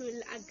day that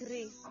we'll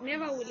agree.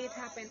 Never will it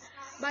happen.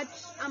 But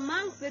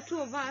amongst the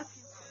two of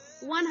us,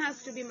 one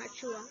has to be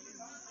mature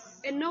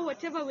and know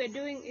whatever we're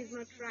doing is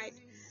not right.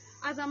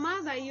 As a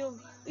mother,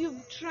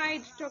 you've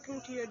tried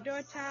talking to your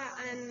daughter,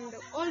 and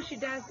all she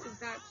does is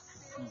that.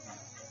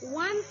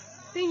 One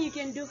thing you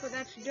can do for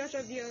that daughter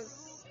of yours,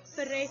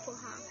 pray for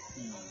her.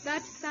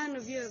 That son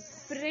of yours,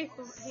 pray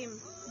for him.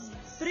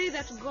 Pray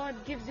that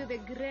God gives you the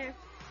grace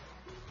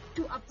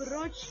to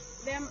approach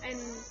them and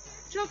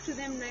talk to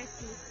them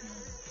nicely.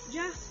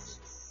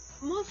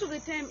 Just most of the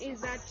time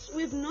is that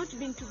we've not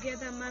been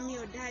together, mommy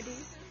or daddy.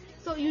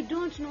 So you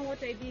don't know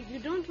what I did. You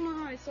don't know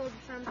how I solved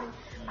something.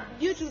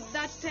 Due to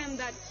that time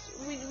that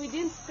we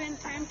didn't spend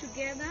time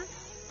together,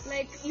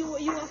 like you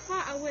were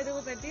far away, there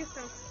was a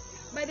distance.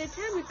 By the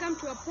time we come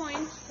to a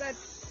point that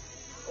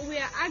we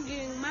are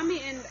arguing,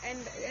 mommy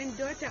and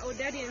daughter or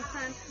daddy and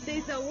son, there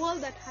is a wall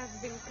that has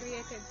been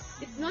created.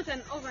 It's not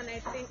an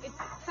overnight thing. It's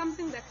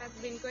something that has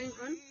been going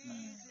on.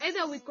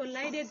 Either we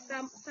collided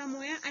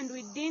somewhere and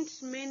we didn't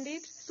mend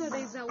it, so there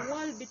is a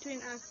wall between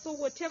us. So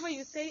whatever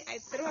you say, I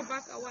throw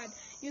back a word.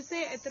 You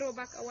say, I throw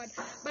back a word.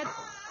 But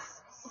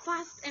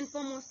first and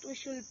foremost, we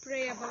should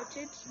pray about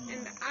it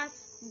and ask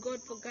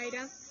God for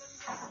guidance.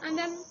 And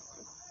then,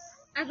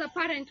 as a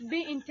parent,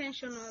 be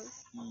intentional.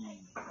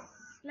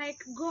 Like,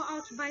 go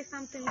out, buy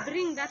something,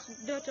 bring that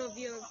daughter of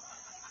yours.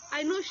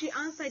 I know she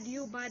answered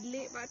you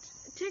badly, but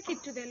take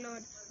it to the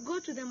Lord. Go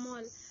to the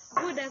mall.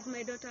 What does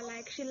my daughter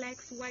like? She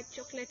likes white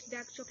chocolate,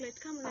 dark chocolate.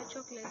 Come with the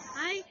chocolate.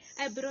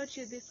 I brought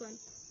you this one.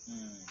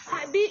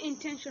 Be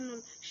intentional.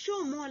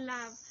 Show more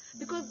love.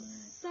 Because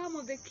some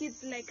of the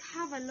kids like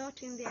have a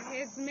lot in their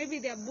heads. Maybe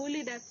they're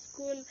bullied at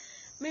school.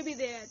 Maybe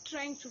they're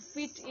trying to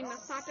fit in a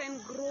certain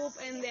group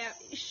and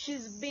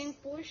she's being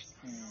pushed.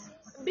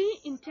 Be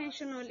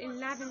intentional in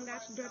loving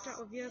that daughter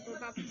of yours or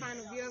that son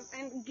of yours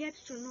and get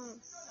to know,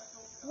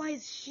 why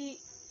is she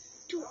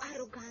too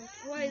arrogant?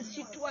 Why is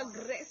she too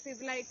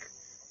aggressive? Like,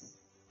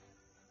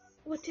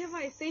 whatever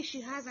I say,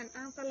 she has an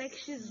answer. Like,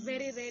 she's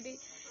very ready.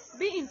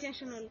 Be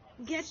intentional.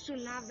 Get to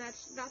love that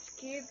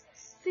kid.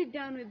 Sit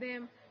down with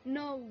them.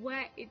 Know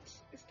where it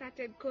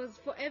started. Because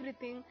for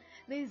everything,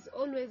 there is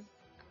always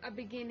a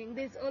beginning.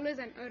 There's always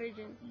an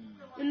origin.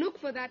 Look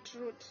for that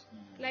root.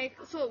 Like,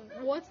 so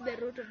what's the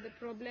root of the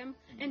problem?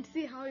 And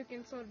see how you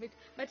can solve it.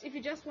 But if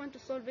you just want to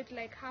solve it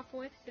like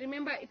halfway,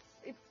 remember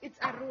it's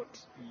a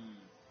root.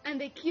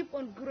 And they keep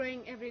on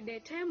growing every day.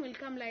 Time will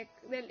come, like,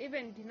 they'll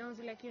even denounce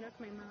you, like, you're not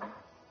my mom.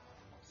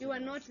 You were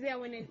not there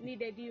when I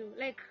needed you.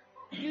 Like,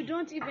 you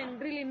don't even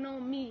really know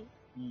me.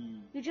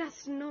 You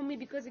just know me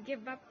because you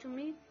gave birth to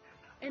me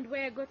and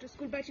where I go to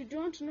school, but you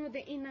don't know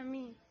the inner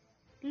me.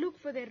 Look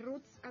for the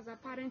roots as a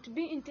parent.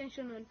 Be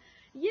intentional.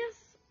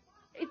 Yes,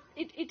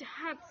 it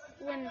hurts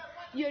when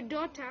your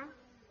daughter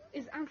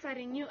is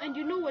answering you and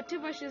you know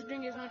whatever she's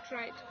doing is not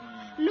right.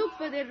 Look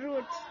for the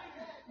roots.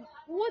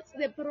 What's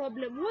the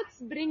problem? What's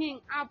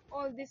bringing up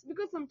all this?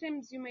 Because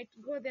sometimes you might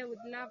go there with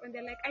love and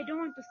they're like, I don't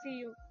want to see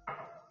you.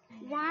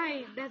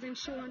 Why doesn't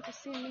she want to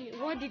see me?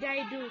 What did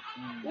I do?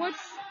 What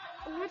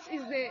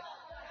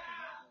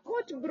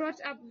brought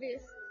up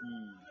this?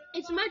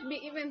 It might be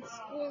even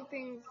school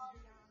things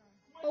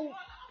or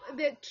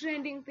the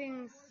trending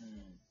things.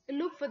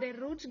 Look for the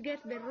root,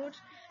 get the root,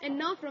 and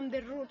now from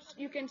the root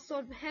you can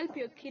help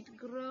your kid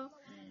grow.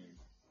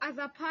 As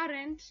a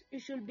parent, you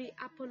should be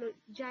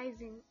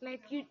apologizing.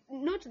 Like,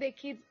 not the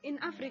kids. In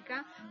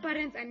Africa,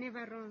 parents are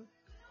never wrong.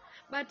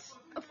 But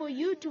for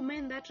you to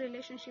mend that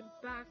relationship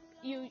back,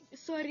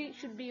 sorry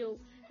should be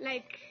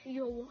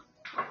your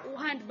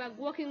handbag,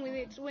 walking with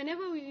it.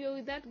 Whenever you're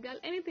with that girl,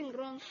 anything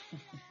wrong,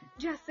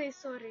 just say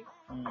sorry.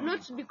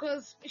 Not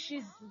because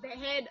she's the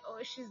head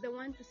or she's the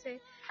one to say,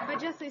 but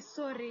just say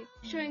sorry,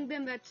 showing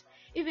them that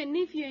even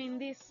if you're in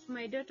this,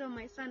 my daughter or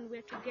my son,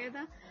 we're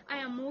together, I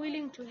am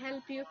willing to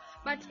help you.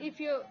 But if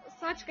you're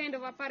such kind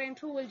of a parent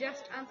who will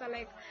just answer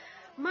like,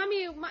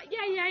 mommy,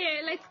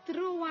 yeah, like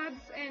through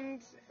words,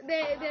 and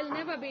there'll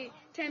never be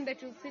time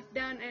that you'll sit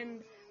down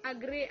and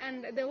agree.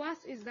 And the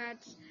worst is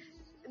that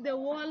the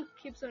wall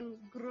keeps on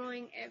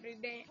growing every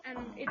day, and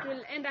it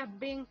will end up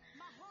being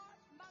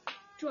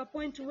to a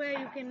point where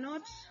you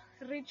cannot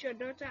reach your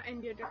daughter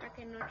and your daughter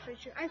cannot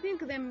reach you. I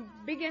think the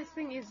biggest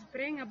thing is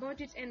praying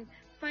about it and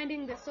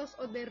finding the source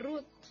or the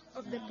root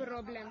of the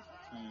problem.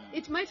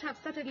 It might have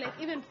started like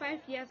even 5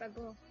 years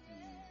ago.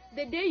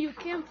 The day you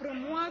came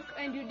from work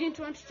and you didn't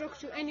want to talk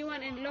to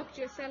anyone and locked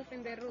yourself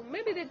in the room.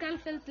 Maybe the girl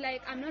felt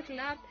like, I'm not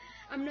loved,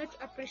 I'm not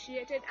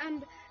appreciated.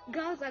 And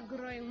girls are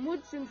growing.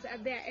 Mood swings are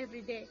there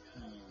every day.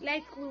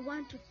 Like, we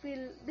want to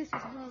feel this is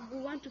home. We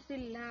want to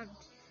feel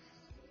loved.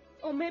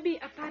 Or maybe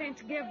a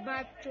parent gave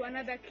birth to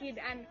another kid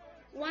and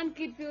one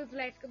kid feels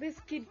like this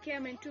kid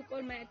came and took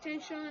all my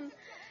attention.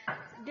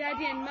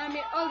 Daddy and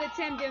mommy all the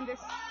time, they're on the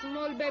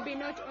small baby,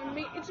 not on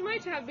me. It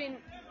might have been,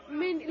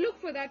 look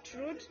for that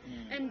root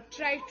and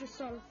try to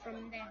solve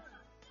from there.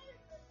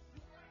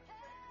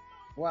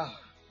 Wow.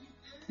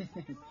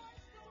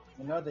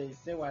 They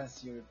say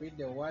once you repeat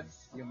the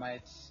words, you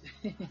might.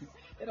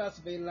 Let us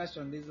be last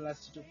on these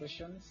last two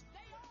questions,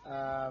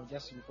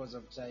 just because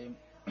of time.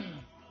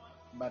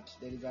 But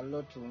there is a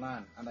lot to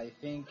learn, and I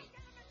think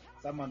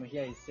someone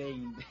here is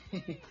saying,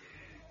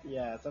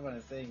 someone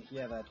is saying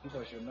here that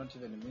people should not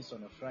even miss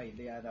on a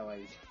Friday,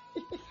 otherwise.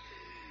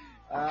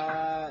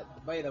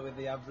 By the way,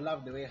 they have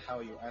loved the way how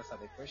you answer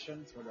the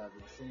questions, what I've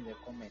been seeing the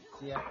comments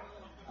here,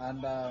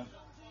 and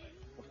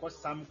of course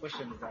some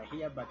questions are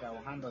here, but I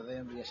will handle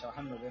them. We shall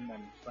handle them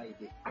on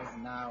Friday because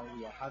now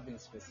we are having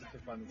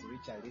specific ones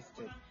which are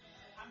listed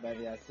but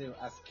they are still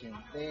asking.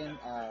 Then,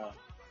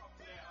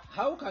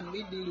 how can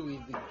we deal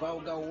with the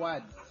vulgar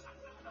words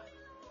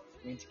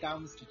when it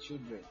comes to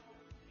children?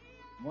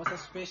 Most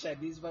especially,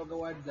 these vulgar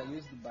words are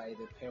used by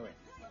the parents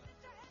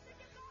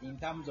in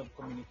terms of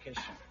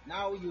communication.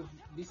 Now, you've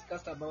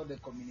discussed about the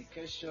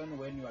communication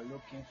when you are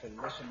looking for a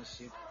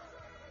relationship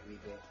with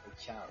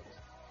a child.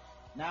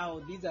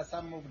 Now, these are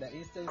some of the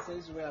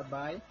instances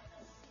whereby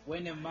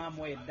when a mom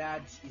or a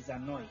dad is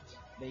annoyed,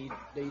 they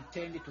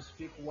tend to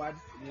speak words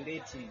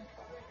relating.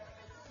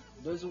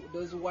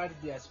 Those words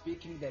they are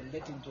speaking, they're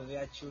relating to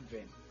their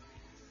children.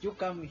 You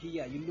come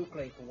here, you look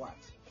like what?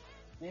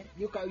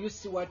 You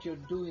see what you're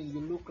doing, you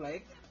look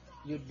like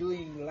you're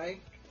doing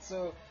like.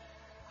 So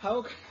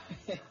how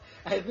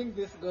I think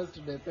this goes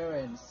to the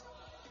parents.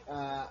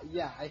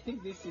 I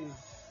think this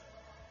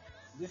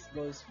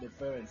goes to the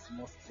parents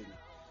mostly.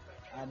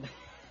 And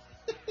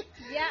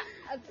Yeah,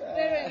 as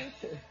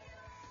parents.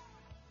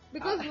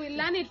 Because we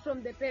learn it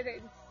from the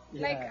parents.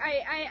 Yeah. Like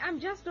I'm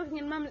just talking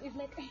and mom is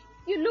like, "Hey,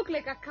 you look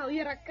like a cow,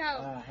 you're a cow."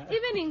 Uh-huh.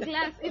 Even in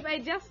class, if I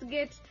just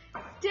get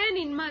 10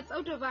 in maths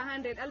out of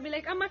 100, I'll be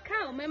like, I'm a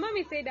cow. My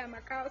mommy said I'm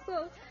a cow,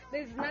 so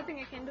there's nothing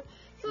I can do.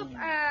 So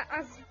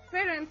as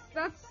parents,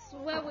 that's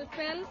where we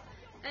fail.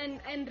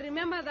 And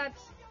remember that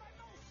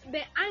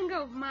the anger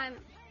of man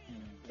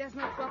does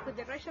not work with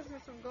the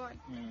righteousness of God.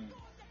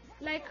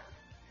 Like,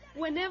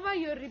 whenever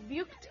you're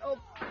rebuked or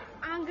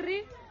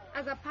angry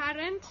as a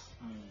parent,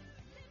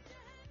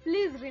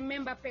 please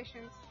remember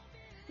patience.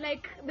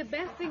 Like, the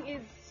best thing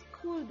is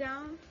cool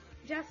down.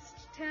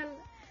 Just tell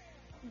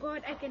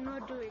God, I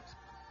cannot do it.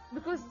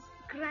 Because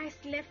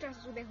Christ left us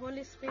with the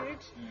Holy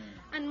Spirit.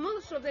 And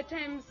most of the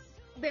times,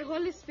 the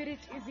Holy Spirit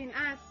is in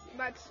us,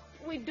 but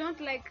we don't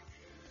like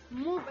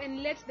move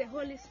and let the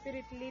Holy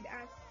Spirit lead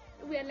us.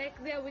 We are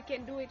like, there, we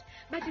can do it.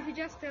 But if you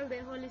just tell the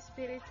Holy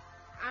Spirit,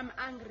 I'm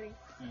angry,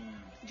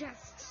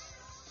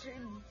 just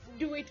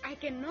do it. I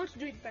cannot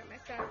do it by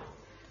myself.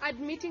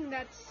 Admitting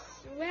that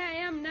where I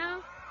am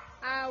now,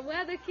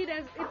 where the kid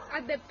is, it's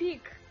at the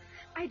peak.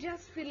 I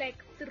just feel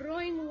like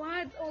throwing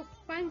words or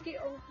spanking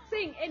or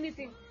saying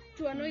anything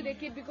to annoy the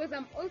kid because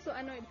I'm also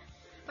annoyed.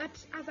 But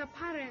as a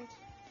parent,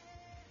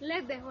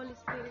 let the Holy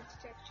Spirit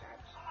take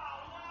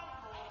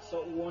charge.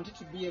 So we want it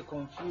to be a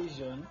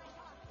confusion.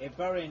 A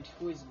parent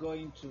who is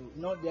going to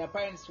there are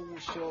parents who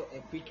show a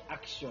quick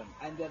action,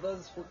 and there are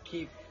those who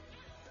keep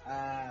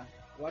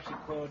what we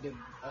call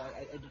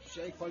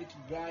should I call it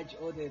grudge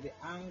or the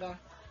anger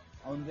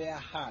on their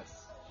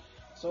hearts.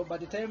 So by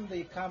the time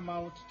they come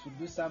out to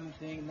do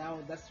something, now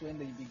that's when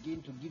they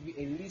begin to give you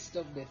a list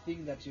of the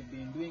things that you've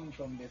been doing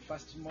from the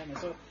first moment.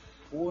 So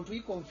won't we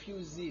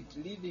confuse it,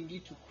 leaving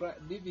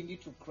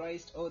it to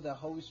Christ or the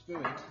Holy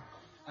Spirit,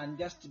 and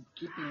just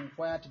keeping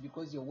quiet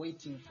because you're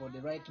waiting for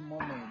the right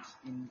moment?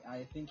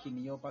 I think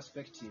in your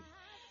perspective,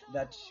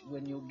 that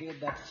when you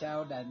get that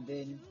child and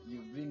then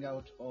you bring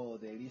out all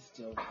the list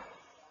of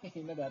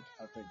that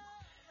happens.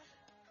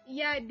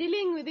 Yeah,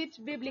 dealing with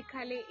it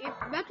biblically, if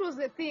that was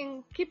the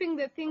thing, keeping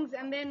the things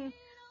and then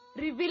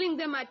revealing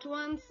them at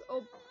once,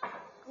 or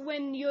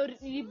when you're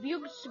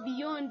rebuked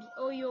beyond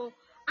or you're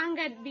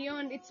angered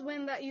beyond, it's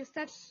when that you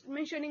start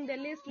mentioning the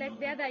list, like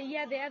the other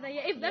year.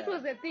 If that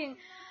was the thing,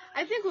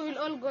 I think we will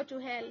all go to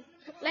hell.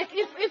 Like,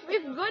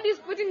 if God is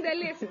putting the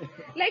list,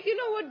 like, you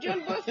know what,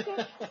 John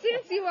Bosco,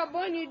 since you were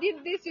born, you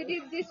did this, you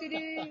did this, you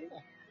did.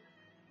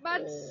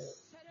 But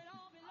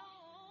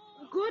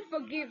God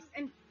forgives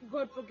and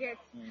God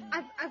forgets.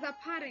 As a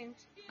parent,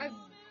 as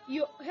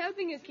you're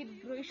helping your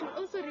kid grow, you should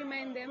also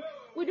remind them,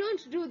 we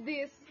don't do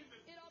this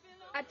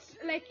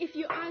like, if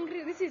you're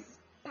angry, this is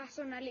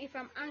personally, if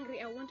I'm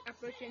angry, I won't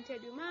approach you and tell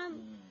you,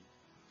 Mom,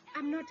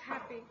 I'm not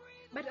happy,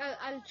 but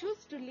I'll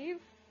choose to leave,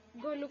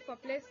 go look for a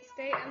place to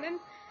stay, and then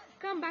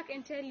come back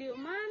and tell you,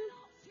 Man,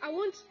 I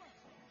won't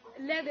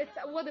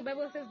what the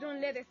Bible says,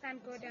 don't let the sun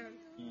go down.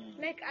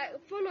 Like, I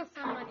follow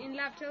someone in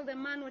love, tell the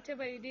man,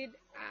 whatever you did,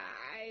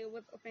 I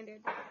was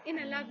offended, in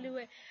a lovely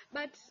way.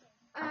 But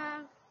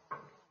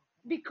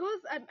because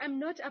I'm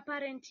not a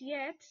parent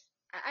yet,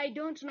 I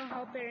don't know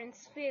how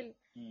parents feel.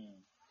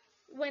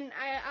 When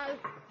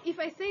if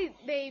I say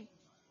they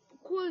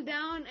cool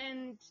down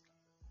and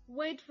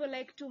wait for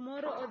like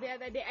tomorrow or the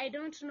other day, I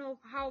don't know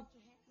how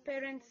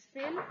parents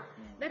feel.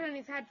 That one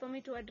is hard for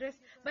me to address.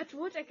 But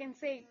what I can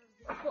say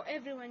for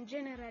everyone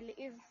generally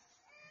is,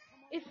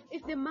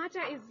 if the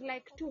matter is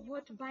like too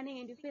hot burning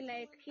and you feel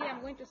like, here,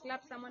 I'm going to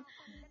slap someone,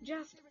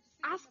 just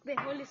ask the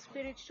Holy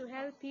Spirit to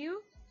help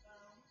you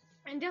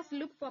and just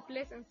look for a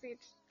place and sit.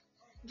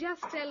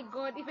 Just tell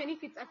God, even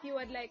if it's a few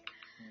words like,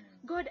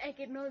 God, I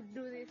cannot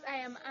do this, I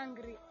am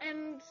angry.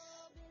 And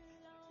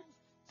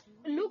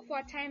look for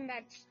a time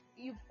that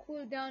you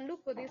cool down,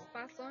 look for this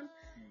person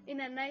in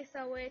a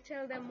nicer way,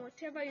 tell them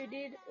whatever you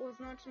did was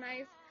not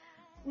nice,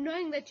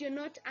 knowing that you're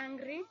not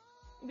angry,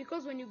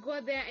 because when you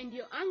go there and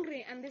you're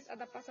angry and this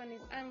other person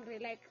is angry,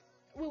 like,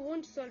 we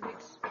won't solve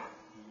it.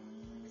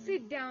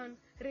 Sit down,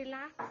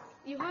 relax,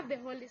 you have the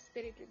Holy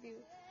Spirit with you,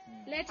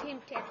 let Him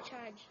take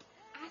charge.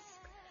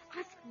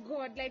 Ask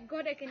God, like,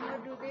 God, I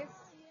cannot do this,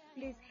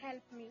 please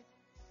help me.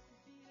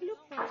 look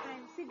for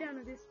time, sit down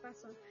with this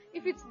person.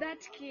 If it's that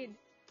kid,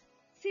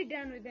 sit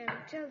down with them,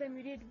 tell them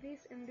you did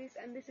this and this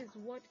and this is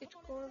what it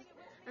caused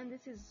and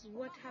this is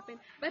what happened.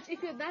 But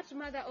if you're that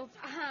mother of,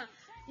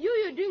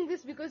 you're doing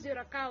this because you're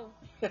a cow,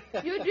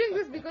 you're doing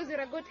this because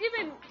you're a goat.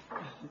 Even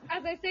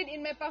as I said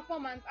in my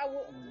performance,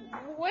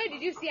 where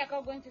did you see a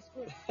cow going to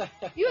school?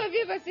 Have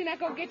you ever seen a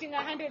cow getting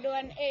 100 or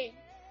an A?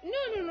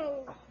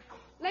 No.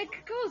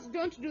 Like, cows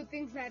don't do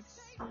things that,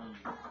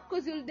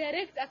 because you'll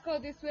direct a cow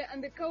this way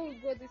and the cow will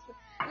go this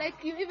way.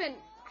 Like, you even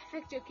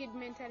affect your kid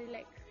mentally.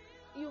 Like,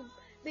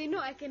 they know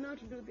I cannot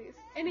do this.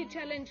 Any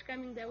challenge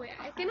coming their way,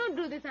 I cannot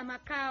do this. I'm a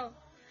cow.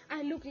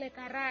 I look like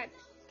a rat.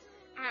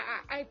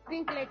 I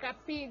think like a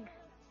pig.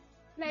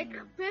 Like,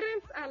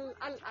 parents,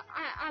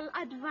 I'll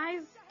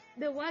advise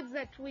the words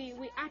that we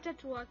utter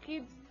to our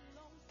kids.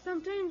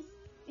 Sometimes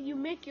you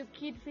make your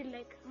kid feel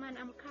like, man,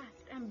 I'm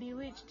cursed, I'm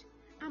bewitched.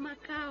 I'm a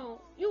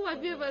cow.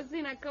 Have you ever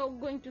seen a cow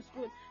going to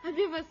school? Have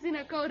you ever seen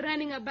a cow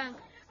running a bank?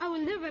 I will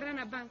never run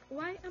a bank.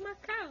 Why? I'm a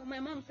cow. My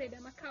mom said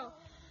I'm a cow.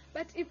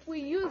 But if we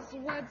use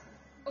words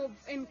of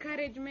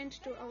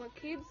encouragement to our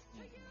kids,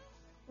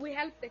 we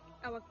help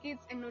our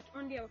kids, and not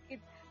only our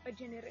kids, but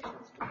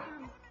generations to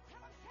come.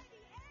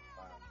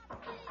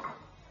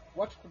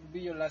 What could be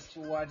your last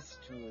words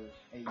to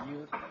a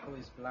youth who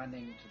is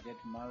planning to get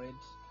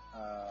married,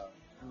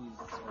 who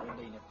is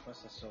already in a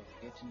process of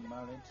getting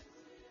married,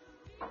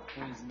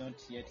 who is not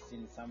yet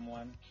seen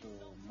someone to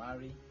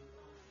marry,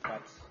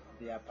 but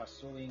they are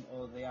pursuing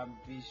all their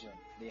vision?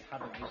 They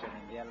have a vision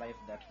in their life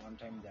that one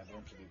time they are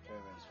going to be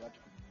parents. What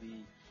could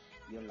be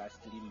your last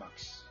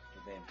remarks to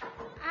them?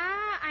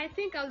 I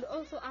think I'll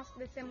also ask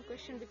the same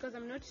question because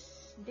I'm not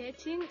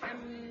dating.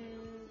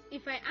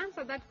 If I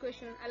answer that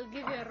question, I'll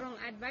give you a wrong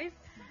advice.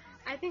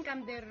 I think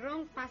I'm the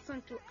wrong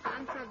person to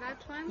answer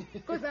that one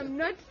because I'm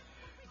not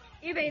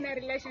either in a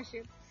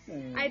relationship.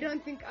 I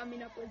don't think I'm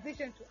in a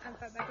position to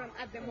answer that one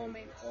at the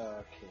moment.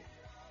 Okay.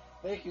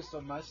 Thank you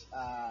so much.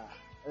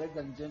 Ladies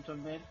and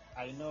gentlemen,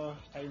 I know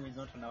time is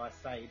not on our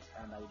side,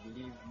 and I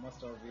believe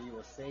most of you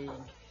were saying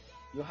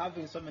you're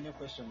having so many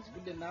questions.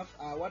 Good enough.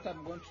 What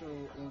I'm going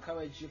to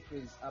encourage you,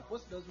 please,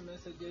 post those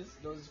messages,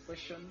 those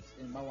questions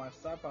in my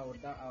WhatsApp.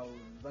 I'll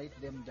write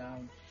them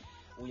down.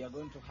 We are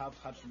going to have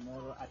her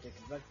tomorrow at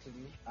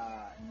exactly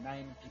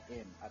 9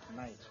 p.m. at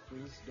night.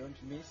 Please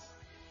don't miss.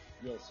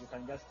 Yes, you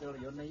can just tell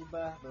your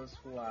neighbor, those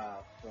who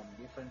are from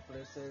different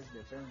places,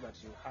 the friends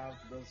that you have,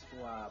 those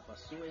who are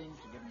pursuing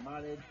to get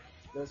married,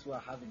 those who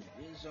are having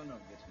a vision of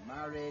getting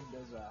married,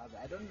 those who are,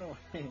 I don't know,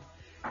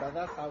 but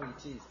that's how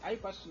it is. I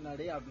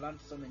personally have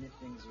learned so many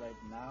things right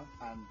now,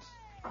 and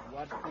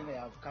one thing I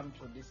have come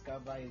to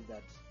discover is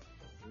that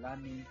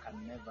learning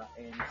can never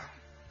end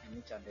in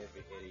each and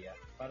every area.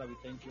 Father, we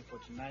thank you for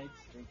tonight.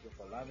 Thank you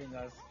for loving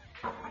us.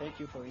 Thank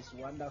you for this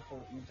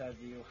wonderful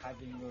interview,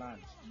 having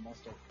learned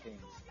most of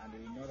things. And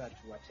we know that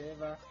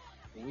whatever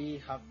we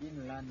have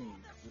been learning,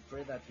 we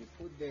pray that we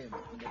put them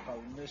in the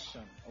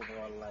foundation of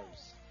our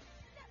lives.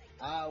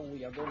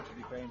 We are going to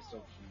be parents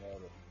of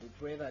tomorrow. We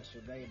pray that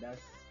you guide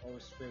us, Holy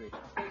Spirit,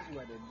 because you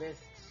are the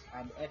best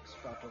and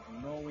expert of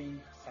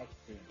knowing such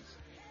things.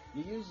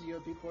 You use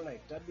your people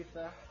like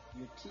Tabitha,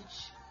 you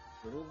teach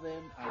through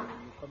them, and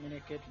you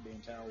communicate to the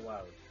entire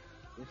world.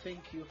 We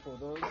thank you for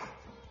those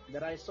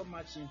that are so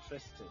much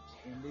interested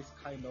in this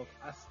kind of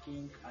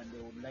asking, and they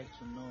would like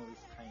to know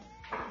this kind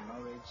of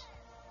knowledge,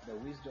 the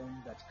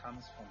wisdom that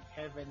comes from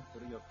heaven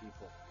through your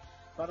people.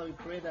 Father, we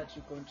pray that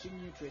you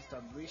continue to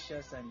establish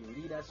us and you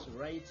lead us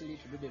rightly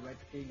to do the right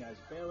thing as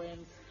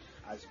parents,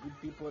 as good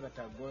people that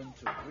are going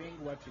to bring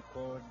what we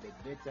call the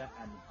better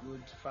and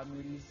good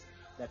families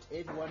that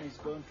everyone is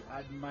going to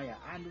admire,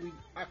 and we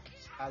act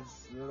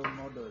as role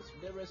models for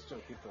the rest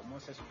of people,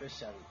 most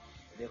especially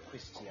the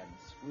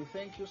Christians. We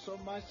thank you so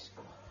much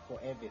for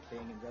everything.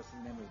 In Jesus'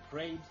 name we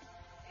prayed.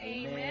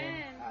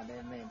 Amen and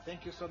amen.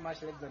 Thank you so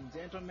much, ladies and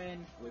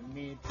gentlemen. We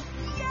meet. I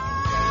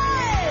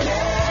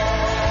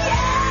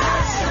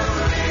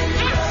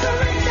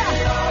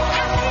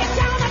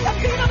surrender.